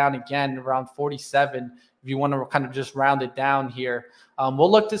break down again around 47 if you want to kind of just round it down here.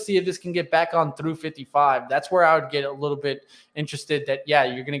 We'll look to see if this can get back on through 55. That's where I would get a little bit interested that, yeah,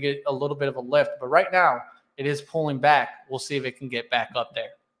 you're going to get a little bit of a lift. But right now, it is pulling back. We'll see if it can get back up there.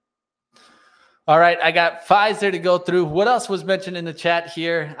 All right, I got Pfizer to go through. What else was mentioned in the chat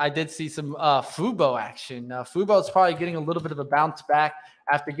here? I did see some Fubo action. Fubo is probably getting a little bit of a bounce back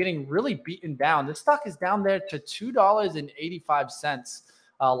after getting really beaten down. This stock is down there to $2.85.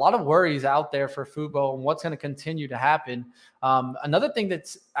 A lot of worries out there for Fubo and what's going to continue to happen. Another thing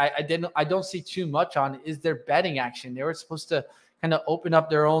that's I don't see too much on is their betting action. They were supposed to kind of open up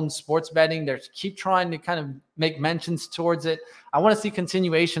their own sports betting. They keep trying to kind of make mentions towards it. I want to see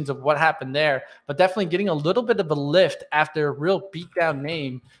continuations of what happened there, but definitely getting a little bit of a lift after a real beat down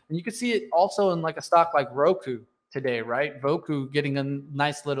name. And you can see it also in like a stock like Roku today, right? Roku getting a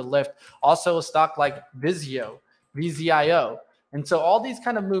nice little lift. Also a stock like Vizio, VZIO. And so all these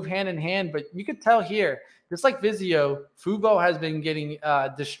kind of move hand in hand, but you could tell here, just like Vizio, Fubo has been getting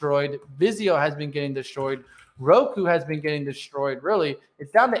destroyed. Vizio has been getting destroyed. Roku has been getting destroyed. Really,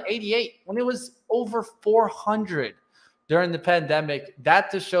 it's down to 88 when it was over 400 during the pandemic.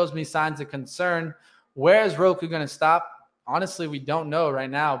 That just shows me signs of concern. Where is Roku going to stop? Honestly, we don't know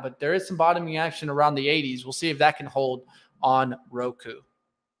right now, but there is some bottoming action around the 80s. We'll see if that can hold on Roku.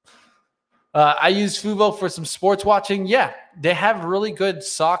 I use Fubo for some sports watching. Yeah, they have really good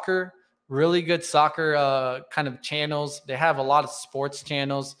soccer kind of channels. They have a lot of sports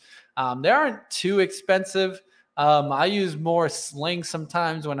channels. They aren't too expensive. I use more Sling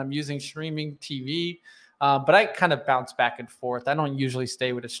sometimes when I'm using streaming TV, but I kind of bounce back and forth. I don't usually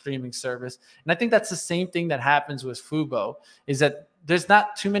stay with a streaming service. And I think that's the same thing that happens with Fubo, is that there's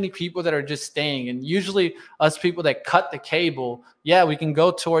not too many people that are just staying. And usually us people that cut the cable, yeah, we can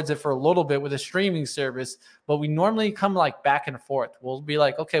go towards it for a little bit with a streaming service, but we normally come like back and forth. We'll be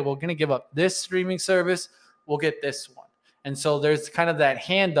like, okay, we're going to give up this streaming service. We'll get this one. And so there's kind of that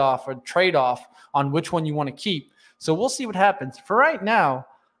handoff or trade-off on which one you want to keep. So we'll see what happens. For right now,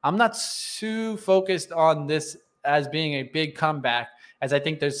 I'm not too focused on this as being a big comeback, as I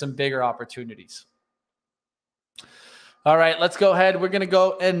think there's some bigger opportunities. All right, let's go ahead. We're going to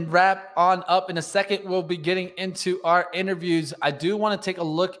go and wrap on up in a second. We'll be getting into our interviews. I do want to take a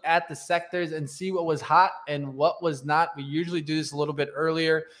look at the sectors and see what was hot and what was not. We usually do this a little bit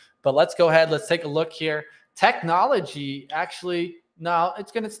earlier, but let's go ahead. Let's take a look here. Technology actually No,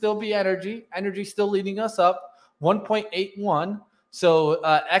 it's going to still be energy. Energy still leading us up 1.81. So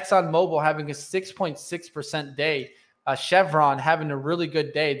ExxonMobil having a 6.6% day. Chevron having a really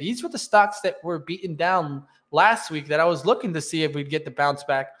good day. These were the stocks that were beaten down last week that I was looking to see if we'd get the bounce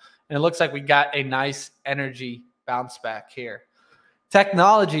back. And it looks like we got a nice energy bounce back here.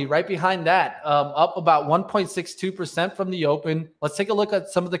 Technology right behind that, up about 1.62% from the open. Let's take a look at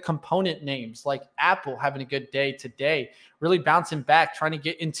some of the component names, like Apple having a good day today, really bouncing back, trying to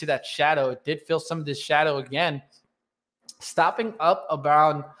get into that shadow. It did feel some of this shadow again. Stopping up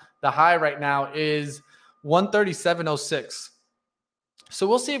around the high right now is 137.06. So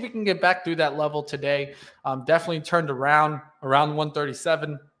we'll see if we can get back through that level today. Definitely turned around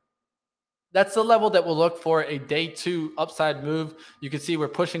 137. That's the level that we'll look for a day 2 upside move. You can see we're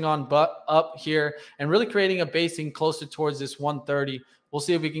pushing on up here and really creating a basing closer towards this 130. We'll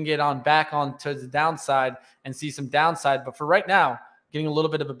see if we can get on back on to the downside and see some downside. But for right now, getting a little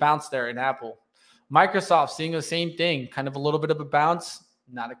bit of a bounce there in Apple. Microsoft seeing the same thing, kind of a little bit of a bounce.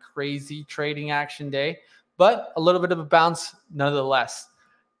 Not a crazy trading action day, but a little bit of a bounce nonetheless.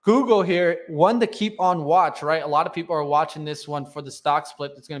 Google here, one to keep on watch, right? A lot of people are watching this one for the stock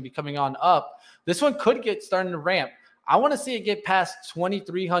split that's going to be coming on up. This one could get starting to ramp. I want to see it get past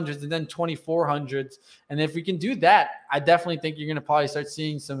 2300s and then 2400s. And if we can do that, I definitely think you're going to probably start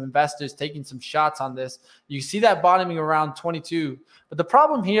seeing some investors taking some shots on this. You see that bottoming around 22. But the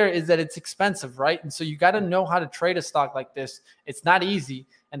problem here is that it's expensive, right? And so you got to know how to trade a stock like this. It's not easy,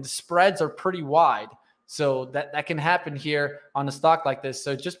 and the spreads are pretty wide. So that can happen here on a stock like this.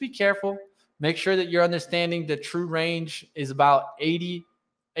 So just be careful. Make sure that you're understanding the true range is about 80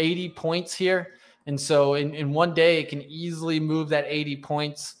 points here. And so in one day, it can easily move that 80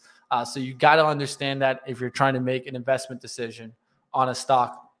 points. So you got to understand that if you're trying to make an investment decision on a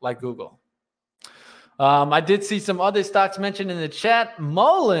stock like Google. I did see some other stocks mentioned in the chat.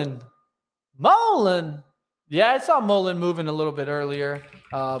 Mullen. Yeah, I saw Mullen moving a little bit earlier.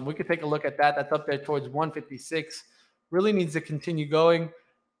 We could take a look at that. That's up there towards 156. Really needs to continue going.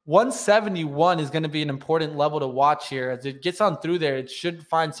 171 is going to be an important level to watch here. As it gets on through there, it should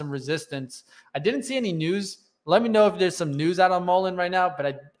find some resistance. I didn't see any news. Let me know if there's some news out on Mullen right now,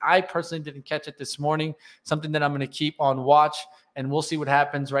 but I personally didn't catch it this morning. Something that I'm going to keep on watch, and we'll see what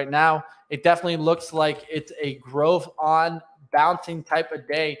happens right now. It definitely looks like it's a growth on bouncing type of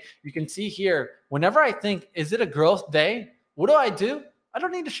day. You can see here, whenever I think, is it a growth day? What do? I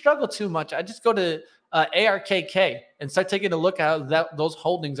don't need to struggle too much. I just go to ARKK and start taking a look at how those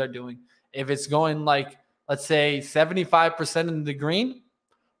holdings are doing. If it's going like, let's say 75% in the green,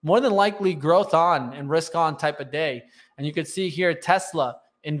 more than likely growth on and risk on type of day. And you can see here, Tesla,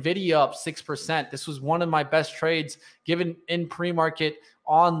 NVIDIA up 6%. This was one of my best trades given in pre-market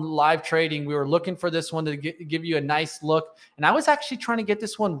on live trading. We were looking for this one to give you a nice look. And I was actually trying to get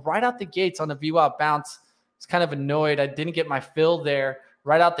this one right out the gates on a VWAP bounce. I was kind of annoyed. I didn't get my fill there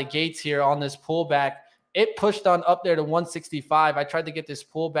right out the gates here on this pullback. It pushed on up there to 165. I tried to get this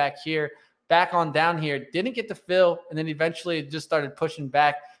pullback here, back on down here. Didn't get the fill, and then eventually it just started pushing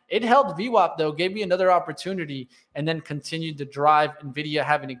back. It held VWAP, though, gave me another opportunity, and then continued to drive. NVIDIA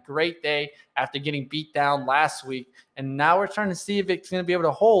having a great day after getting beat down last week. And now we're trying to see if it's going to be able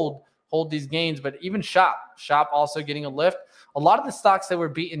to hold these gains. But even Shop also getting a lift. A lot of the stocks that were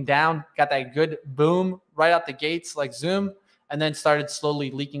beaten down got that good boom right out the gates, like Zoom, and then started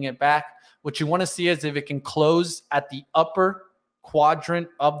slowly leaking it back. What you want to see is if it can close at the upper quadrant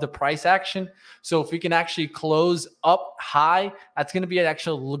of the price action. So if we can actually close up high, that's going to be an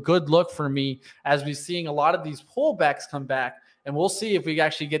actual good look for me as we're seeing a lot of these pullbacks come back. And we'll see if we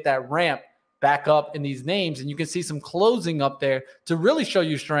actually get that ramp back up in these names. And you can see some closing up there to really show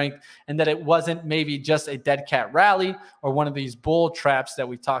you strength, and that it wasn't maybe just a dead cat rally or one of these bull traps that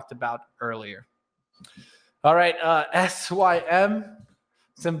we talked about earlier. All right, SYM,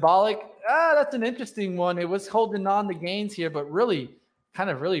 symbolic. That's an interesting one. It was holding on the gains here, but really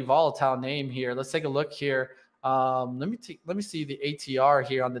really volatile name here. Let's take a look here. Let me see the ATR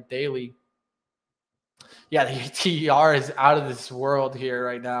here on the daily. Yeah, the ATR is out of this world here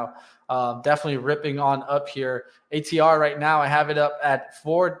right now. Definitely ripping on up here. ATR right now, I have it up at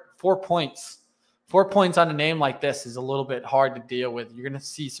 4 points. 4 points on a name like this is a little bit hard to deal with. You're going to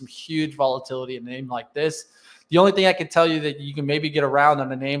see some huge volatility in a name like this. The only thing I can tell you that you can maybe get around on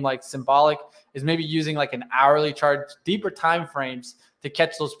a name like Symbolic is maybe using like an hourly chart, deeper time frames to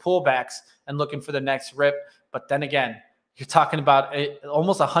catch those pullbacks and looking for the next rip. But then again, you're talking about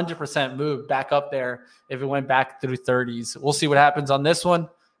almost 100% move back up there if it went back through 30s. We'll see what happens on this one.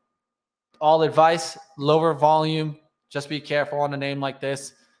 All advice, lower volume. Just be careful on a name like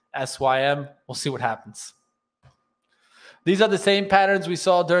this, SYM. We'll see what happens. These are the same patterns we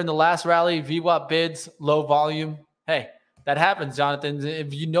saw during the last rally. VWAP bids, low volume. Hey, that happens, Jonathan.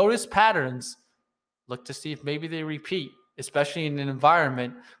 If you notice patterns, look to see if maybe they repeat, especially in an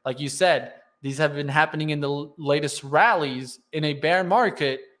environment like you said. These have been happening in the latest rallies in a bear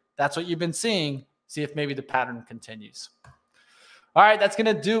market. That's what you've been seeing. See if maybe the pattern continues. All right, that's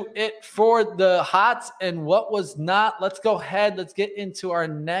going to do it for the hots and what was not. Let's go ahead. Let's get into our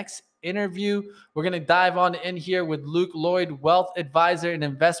next interview. We're going to dive on in here with Lloyd, wealth advisor and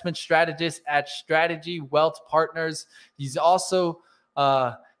investment strategist at Strategy Wealth Partners. He's also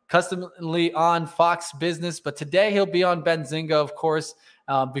customly on Fox Business, but today he'll be on Benzinga, of course.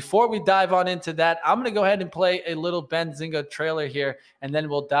 Before we dive on into that, I'm going to go ahead and play a little Benzinga trailer here, and then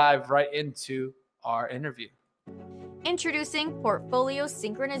we'll dive right into our interview. Introducing portfolio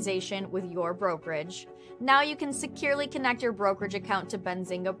synchronization with your brokerage. Now you can securely connect your brokerage account to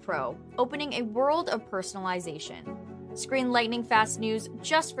Benzinga Pro, opening a world of personalization. Screen lightning fast news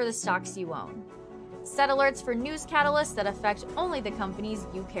just for the stocks you own. Set alerts for news catalysts that affect only the companies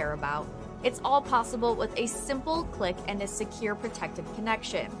you care about. It's all possible with a simple click and a secure protected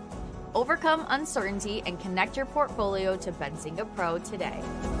connection. Overcome uncertainty and connect your portfolio to Benzinga Pro today.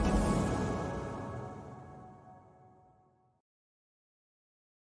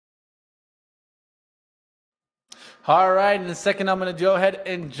 All right, in a second, I'm going to go ahead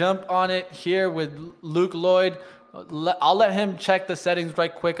and jump on it here with Lloyd. I'll let him check the settings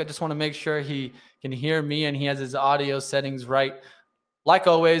right quick. I just want to make sure he can hear me and he has his audio settings right. Like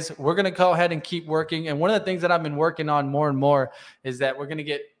always, we're going to go ahead and keep working. And one of the things that I've been working on more and more is that we're going to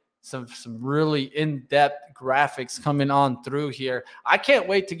get some really in-depth graphics coming on through here. I can't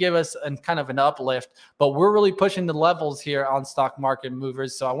wait to give us kind of an uplift, but we're really pushing the levels here on Stock Market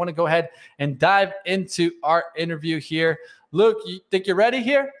Movers. So I want to go ahead and dive into our interview here. Luke, you think you're ready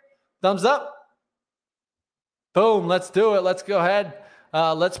here? Thumbs up. Boom, let's do it. Let's go ahead.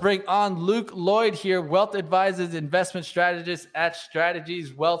 Let's bring on Lloyd here, wealth advisors, investment strategist at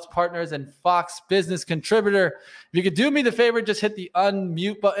Strategies Wealth Partners and Fox Business contributor. If you could do me the favor, just hit the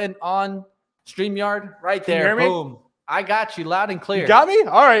unmute button on StreamYard right there. Can you hear me? Boom. I got you loud and clear. You got me?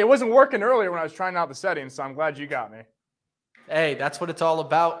 All right. It wasn't working earlier when I was trying out the settings, so I'm glad you got me. Hey, that's what it's all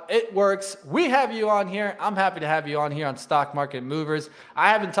about. It works. We have you on here. I'm happy to have you on here on Stock Market Movers. I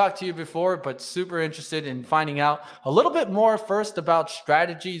haven't talked to you before, but super interested in finding out a little bit more first about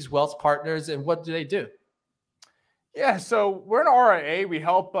Strategies Wealth Partners and what do they do? Yeah, so we're an RIA. We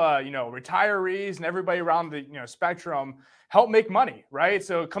help retirees and everybody around the spectrum help make money, right?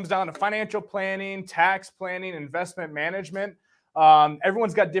 So it comes down to financial planning, tax planning, investment management.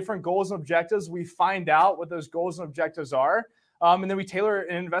 Everyone's got different goals and objectives. We find out what those goals and objectives are. And then we tailor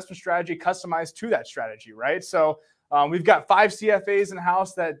an investment strategy customized to that strategy, right? So we've got 5 CFAs in the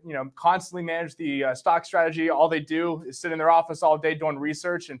house that constantly manage the stock strategy. All they do is sit in their office all day doing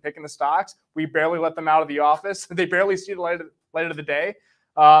research and picking the stocks. We barely let them out of the office. They barely see the light of the day.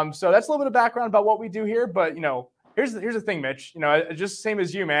 So that's a little bit of background about what we do here. But here's the thing, Mitch. Just the same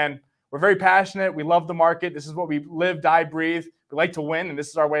as you, man. We're very passionate. We love the market. This is what we live, die, breathe. We like to win, and this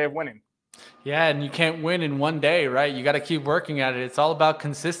is our way of winning. Yeah, and you can't win in one day, right? You got to keep working at it. It's all about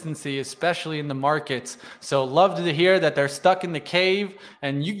consistency, especially in the markets. So love to hear that they're stuck in the cave,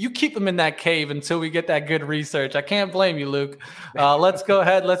 and you keep them in that cave until we get that good research. I can't blame you, Luke. Let's go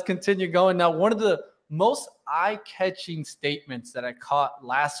ahead. Let's continue going. Now, one of the most eye-catching statements that I caught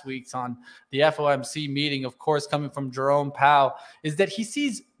last week's on the FOMC meeting, of course, coming from Jerome Powell, is that he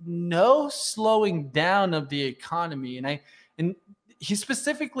sees no slowing down of the economy. And he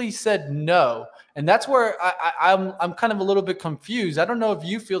specifically said no. And that's where I'm kind of a little bit confused. I don't know if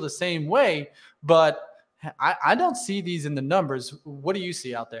you feel the same way, but I don't see these in the numbers. What do you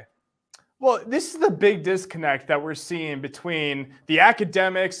see out there? Well, this is the big disconnect that we're seeing between the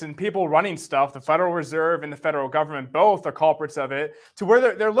academics and people running stuff. The Federal Reserve and the federal government both are culprits of it, to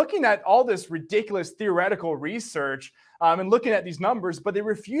where they're looking at all this ridiculous theoretical research and looking at these numbers, but they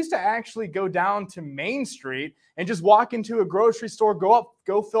refuse to actually go down to Main Street and just walk into a grocery store,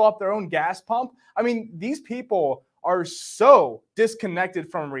 go fill up their own gas pump. I mean, these people are so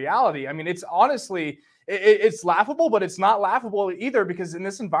disconnected from reality. I mean, it's honestly, it's laughable, but it's not laughable either, because in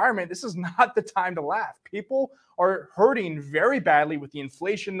this environment, this is not the time to laugh. People are hurting very badly with the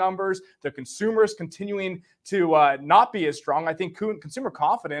inflation numbers, the consumers continuing to not be as strong. I think consumer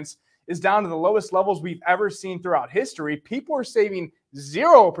confidence is down to the lowest levels we've ever seen throughout history. People are saving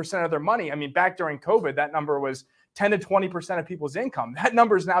 0% of their money. I mean, back during COVID, that number was 10 to 20% of people's income. That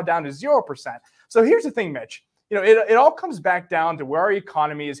number is now down to 0%. So here's the thing, Mitch. It all comes back down to where our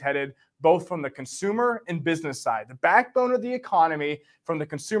economy is headed. both from the consumer and business side. The backbone of the economy from the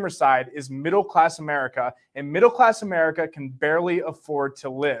consumer side is middle-class America, and middle-class America can barely afford to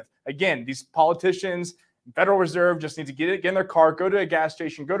live. Again, these politicians, Federal Reserve just need to get in their car, go to a gas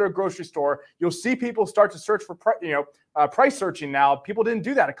station, go to a grocery store. You'll see people start to search for price searching now. People didn't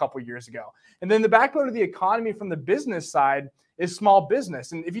do that a couple of years ago. And then the backbone of the economy from the business side is small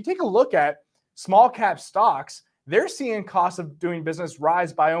business. And if you take a look at small cap stocks, they're seeing costs of doing business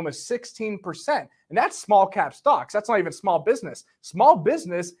rise by almost 16%. And that's small cap stocks. That's not even small business. Small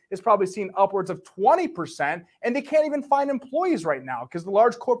business is probably seeing upwards of 20%, and they can't even find employees right now because the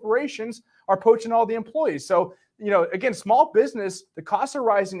large corporations are poaching all the employees. So, again, small business, the costs are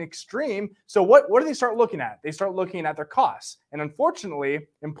rising extreme. So what do they start looking at? They start looking at their costs. And unfortunately,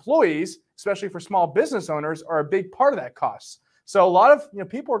 employees, especially for small business owners, are a big part of that cost. So a lot of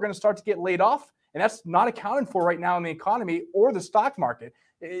people are going to start to get laid off, and that's not accounted for right now in the economy or the stock market.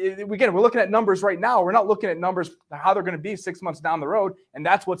 Again, we're looking at numbers right now. We're not looking at numbers, how they're going to be 6 months down the road, and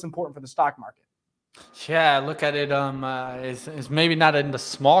that's what's important for the stock market. Yeah, look at it. It's maybe not in the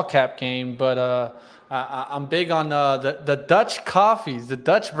small cap game, but I'm big on the Dutch coffees, the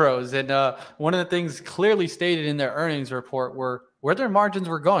Dutch bros, and one of the things clearly stated in their earnings report were where their margins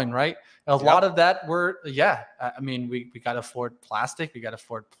were going. Right, a lot of that were I mean, we got to afford plastic, we got to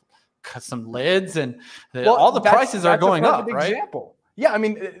afford some lids, and all the prices are going up. Right. Example. Yeah, I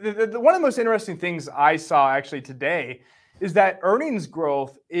mean, one of the most interesting things I saw actually today is that earnings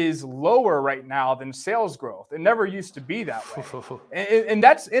growth is lower right now than sales growth. It never used to be that way. And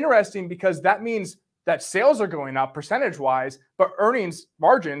that's interesting because that means that sales are going up percentage-wise, but earnings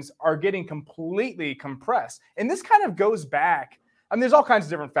margins are getting completely compressed. And this kind of goes back. I mean, there's all kinds of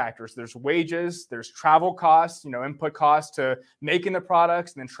different factors. There's wages, there's travel costs, input costs to making the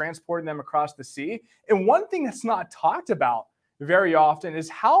products and then transporting them across the sea. And one thing that's not talked about very often is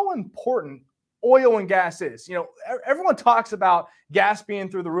how important oil and gas is. Everyone talks about gas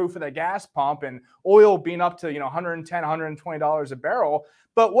being through the roof of the gas pump and oil being up to, $110, $120 a barrel.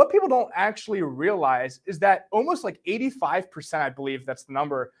 But what people don't actually realize is that almost like 85%, I believe that's the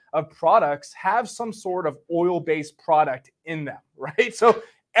number, of products have some sort of oil-based product in them, right? So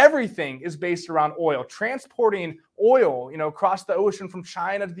everything is based around oil. Transporting oil, across the ocean from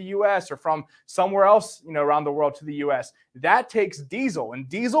China to the U.S. or from somewhere else, around the world to the U.S., that takes diesel, and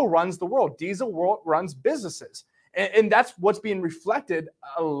diesel runs the world. Diesel runs businesses. And that's what's being reflected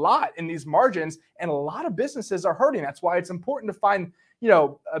a lot in these margins, and a lot of businesses are hurting. That's why it's important to find,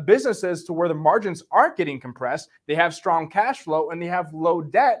 businesses to where the margins aren't getting compressed. They have strong cash flow and they have low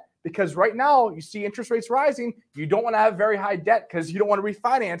debt, because right now you see interest rates rising. You don't want to have very high debt because you don't want to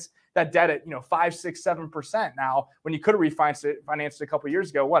refinance that debt at 5, 6, 7% now, when you could have refinanced it a couple of years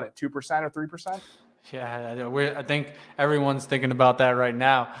ago. What, at 2% or 3%? Yeah, I think everyone's thinking about that right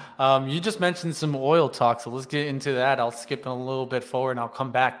now. You just mentioned some oil talk, so let's get into that. I'll skip a little bit forward and I'll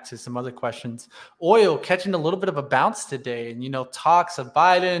come back to some other questions. Oil catching a little bit of a bounce today, and talks of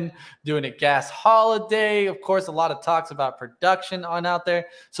Biden doing a gas holiday. Of course, a lot of talks about production on out there.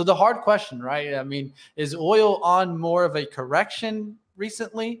 So the hard question, right? I mean, is oil on more of a correction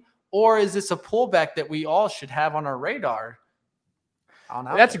recently, or is this a pullback that we all should have on our radar?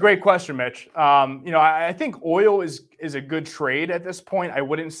 That's a great question, Mitch. I think oil is a good trade at this point. I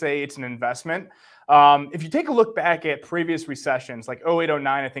wouldn't say it's an investment. If you take a look back at previous recessions, like 08, 09,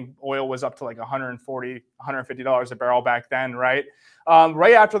 I think oil was up to like $140, $150 a barrel back then, right?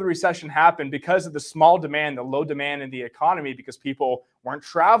 Right after the recession happened, because of the small demand, the low demand in the economy, because people weren't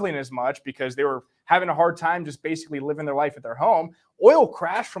traveling as much, because they were having a hard time just basically living their life at their home, oil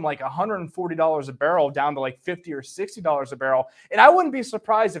crashed from like $140 a barrel down to like $50 or $60 a barrel. And I wouldn't be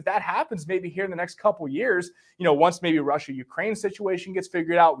surprised if that happens maybe here in the next couple of years, once maybe Russia-Ukraine situation gets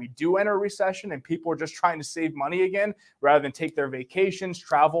figured out, we do enter a recession and people are just trying to save money again, rather than take their vacations,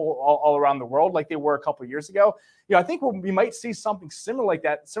 travel all around the world like they were a couple of years ago. I think we might see something similar like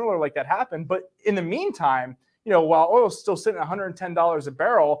that happen. But in the meantime, while oil's still sitting at $110 a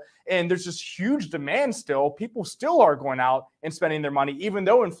barrel and there's just huge demand still, people still are going out and spending their money, even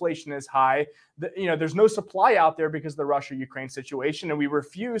though inflation is high. There's no supply out there because of the Russia-Ukraine situation, and we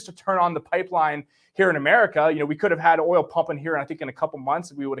refuse to turn on the pipeline here in America. We could have had oil pumping here, I think, in a couple months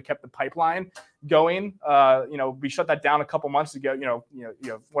if we would have kept the pipeline going. We shut that down a couple months ago.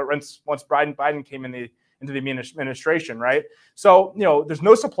 Once Biden came into the administration, right? So, there's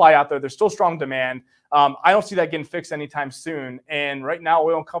no supply out there. There's still strong demand. I don't see that getting fixed anytime soon. And right now,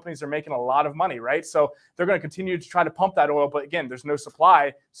 oil companies are making a lot of money, right? So they're going to continue to try to pump that oil. But again, there's no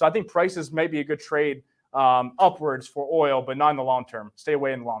supply. So I think prices may be a good trade upwards for oil, but not in the long term. Stay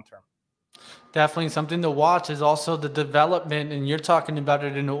away in the long term. Definitely something to watch is also the development, and you're talking about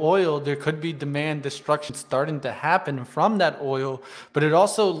it in oil. There could be demand destruction starting to happen from that oil, but it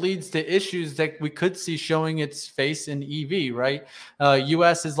also leads to issues that we could see showing its face in EV, right?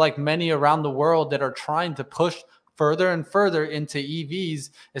 US is like many around the world that are trying to push further and further into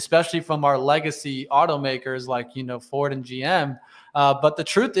EVs, especially from our legacy automakers like, Ford and GM. But the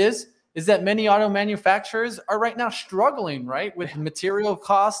truth is that many auto manufacturers are right now struggling, right, with material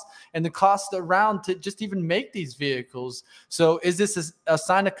costs and the cost around to just even make these vehicles. So is this a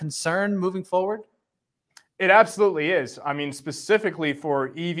sign of concern moving forward? It absolutely is. I mean, specifically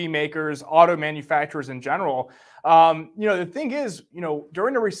for EV makers, auto manufacturers in general. The thing is,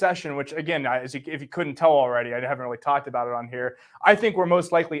 during a recession, which again, if you couldn't tell already, I haven't really talked about it on here. I think we're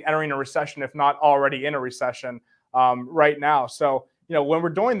most likely entering a recession, if not already in a recession right now. So, when we're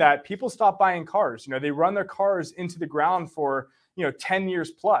doing that, people stop buying cars. They run their cars into the ground for, 10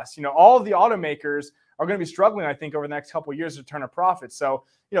 years plus. All of the automakers are going to be struggling, I think, over the next couple of years to turn a profit. So,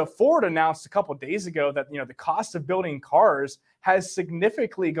 Ford announced a couple of days ago that, the cost of building cars has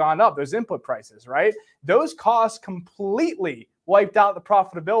significantly gone up, those input prices, right? Those costs completely wiped out the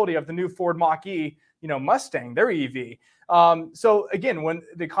profitability of the new Ford Mach-E, Mustang, their EV. So again, when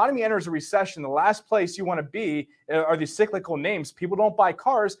the economy enters a recession, the last place you want to be are these cyclical names. People don't buy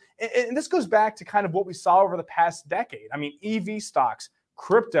cars. And this goes back to kind of what we saw over the past decade. I mean, EV stocks,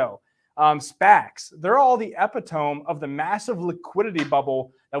 crypto, SPACs, they're all the epitome of the massive liquidity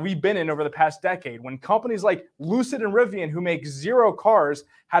bubble that we've been in over the past decade. When companies like Lucid and Rivian, who make zero cars,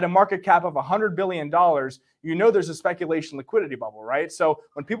 had a market cap of $100 billion, there's a speculation liquidity bubble, right? So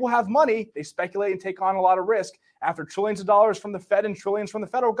when people have money, they speculate and take on a lot of risk. After trillions of dollars from the Fed and trillions from the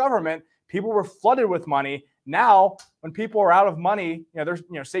federal government, people were flooded with money. Now, when people are out of money,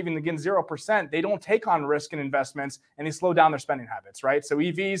 they're saving again 0%. They don't take on risk in investments and they slow down their spending habits, right? So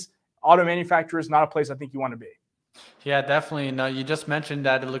EVs, auto manufacturers, not a place I think you want to be. Yeah, definitely. No, you just mentioned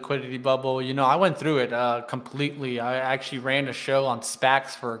that liquidity bubble. I went through it completely. I actually ran a show on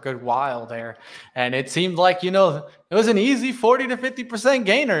SPACs for a good while there, and it seemed like, it was an easy 40 to 50%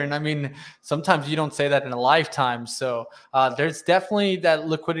 gainer. And I mean, sometimes you don't say that in a lifetime. So there's definitely that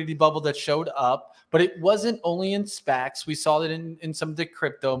liquidity bubble that showed up, but it wasn't only in SPACs. We saw that in some of the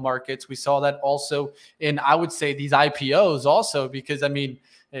crypto markets. We saw that also in, I would say, these IPOs also, because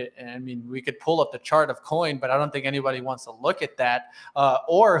we could pull up the chart of Coin, but I don't think anybody wants to look at that,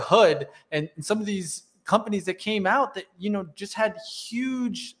 or Hood and some of these companies that came out that, just had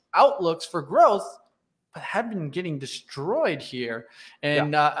huge outlooks for growth, but have been getting destroyed here.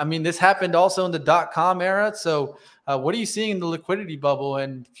 And this happened also in the .com era. So what are you seeing in the liquidity bubble?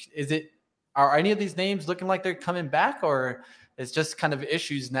 And are any of these names looking like they're coming back, or it's just kind of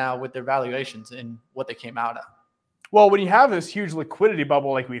issues now with their valuations and what they came out of? Well, when you have this huge liquidity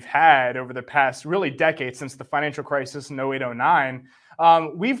bubble like we've had over the past really decade since the financial crisis in 08, 09,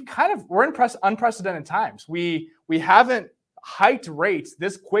 we're in unprecedented times. We haven't hiked rates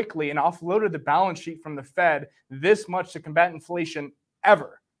this quickly and offloaded the balance sheet from the Fed this much to combat inflation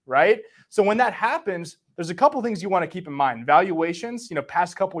ever, right? So when that happens, there's a couple things you want to keep in mind. Valuations,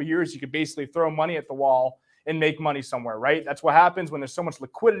 past couple of years, you could basically throw money at the wall and make money somewhere, right? That's what happens when there's so much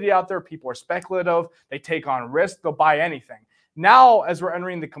liquidity out there. People are speculative. They take on risk. They'll buy anything. Now, as we're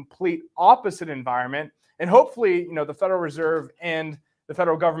entering the complete opposite environment, and hopefully, the Federal Reserve and the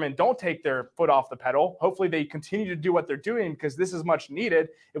federal government don't take their foot off the pedal. Hopefully, they continue to do what they're doing because this is much needed.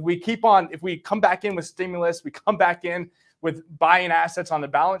 If we come back in with stimulus, we come back in with buying assets on the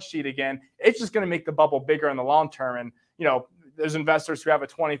balance sheet again, it's just going to make the bubble bigger in the long term. And, there's investors who have a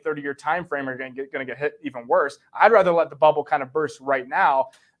 20, 30-year time frame are going to get hit even worse. I'd rather let the bubble kind of burst right now.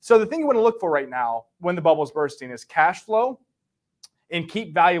 So the thing you want to look for right now when the bubble is bursting is cash flow and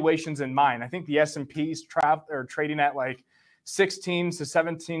keep valuations in mind. I think the S&P's are trading at like 16 to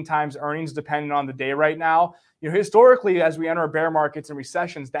 17 times earnings, depending on the day right now. Historically, as we enter bear markets and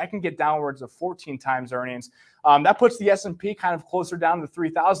recessions, that can get downwards of 14 times earnings. That puts the S&P kind of closer down to the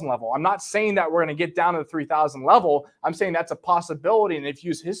 3,000 level. I'm not saying that we're going to get down to the 3,000 level. I'm saying that's a possibility. And if you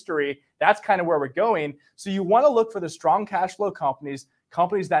use history, that's kind of where we're going. So you want to look for the strong cash flow companies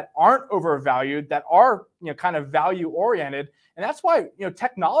that aren't overvalued, that are kind of value oriented. And that's why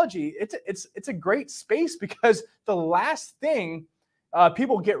technology, it's a great space, because the last thing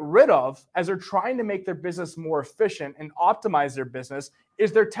people get rid of as they're trying to make their business more efficient and optimize their business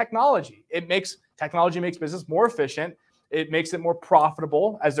is their technology. Technology makes business more efficient. It makes it more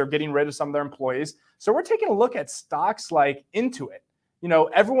profitable as they're getting rid of some of their employees. So we're taking a look at stocks like Intuit.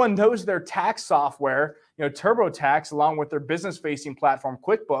 Everyone knows their tax software. TurboTax, along with their business-facing platform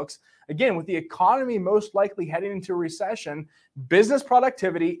QuickBooks. Again, with the economy most likely heading into a recession, business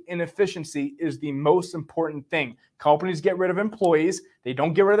productivity and efficiency is the most important thing. Companies get rid of employees. They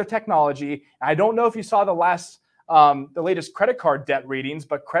don't get rid of their technology. I don't know if you saw the latest credit card debt readings,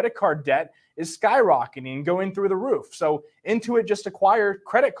 but credit card debt is skyrocketing and going through the roof. So Intuit just acquired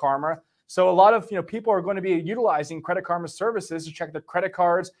Credit Karma. So a lot of people are going to be utilizing Credit Karma services to check their credit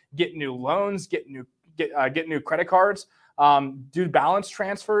cards, get new loans, get new credit cards, do balance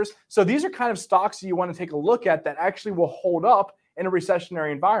transfers. So these are kind of stocks that you want to take a look at that actually will hold up in a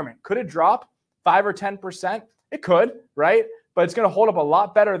recessionary environment. Could it drop 5 or 10%? It could, right? But it's going to hold up a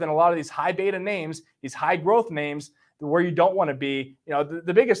lot better than a lot of these high beta names, these high growth names where you don't want to be.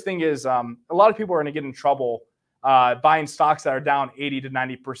 The biggest thing is a lot of people are going to get in trouble buying stocks that are down 80 to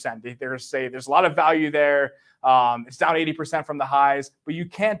 90%. They're going to say there's a lot of value there. It's down 80% from the highs, but you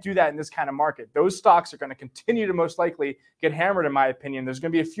can't do that in this kind of market. Those stocks are going to continue to most likely get hammered, in my opinion. There's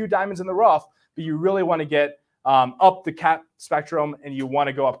going to be a few diamonds in the rough, but you really want to get up the cap spectrum and you want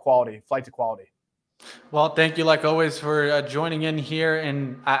to go up quality, flight to quality. Well, thank you, like always, for joining in here.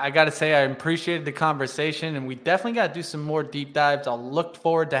 And I got to say, I appreciated the conversation, and we definitely got to do some more deep dives. I'll look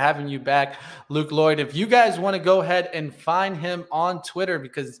forward to having you back, Luke Lloyd. If you guys want to go ahead and find him on Twitter,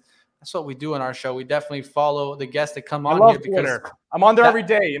 because that's what we do on our show. We definitely follow the guests that come on here. Because Twitter. I'm on there every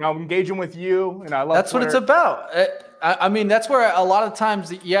day, I'm engaging with you, and I love that's Twitter. What it's about. I mean, that's where a lot of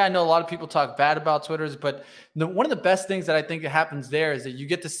times, I know a lot of people talk bad about Twitters, but one of the best things that I think that happens there is that you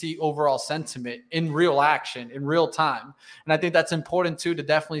get to see overall sentiment in real action, in real time. And I think that's important too, to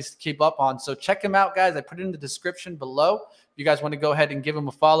definitely keep up on. So check him out, guys. I put it in the description below. If you guys want to go ahead and give him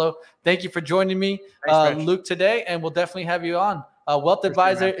a follow. Thank you for joining me, Luke, today. And we'll definitely have you on. Wealth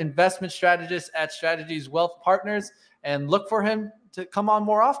advisor, investment strategist at Strategies Wealth Partners, and look for him to come on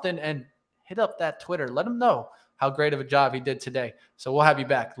more often and hit up that Twitter. Let him know how great of a job he did today. So we'll have you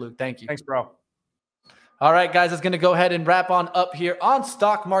back, Luke. Thank you. Thanks, bro. All right, guys, that's going to go ahead and wrap on up here on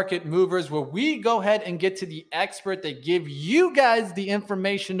Stock Market Movers, where we go ahead and get to the expert that give you guys the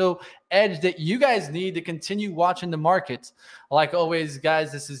informational edge that you guys need to continue watching the markets. Like always,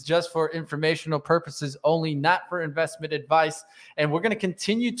 guys, this is just for informational purposes only, not for investment advice. And we're going to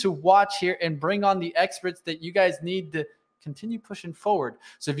continue to watch here and bring on the experts that you guys need to continue pushing forward.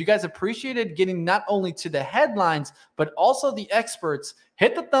 So if you guys appreciated getting not only to the headlines, but also the experts,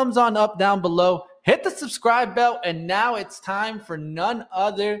 hit the thumbs on up down below, hit the subscribe bell, and now it's time for none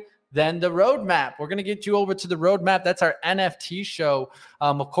other than the roadmap. We're going to get you over to the roadmap. That's our NFT show.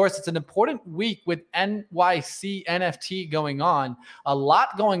 Of course, it's an important week with NYC NFT going on. A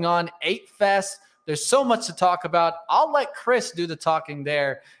lot going on, 8 Fest. There's so much to talk about. I'll let Chris do the talking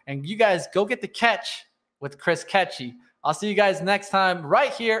there, and you guys go get the catch with Chris Catchy. I'll see you guys next time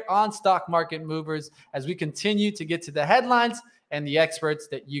right here on Stock Market Movers as we continue to get to the headlines and the experts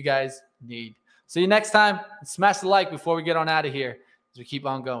that you guys need. See you next time. Smash the like before we get on out of here as we keep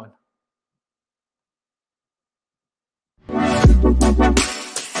on going.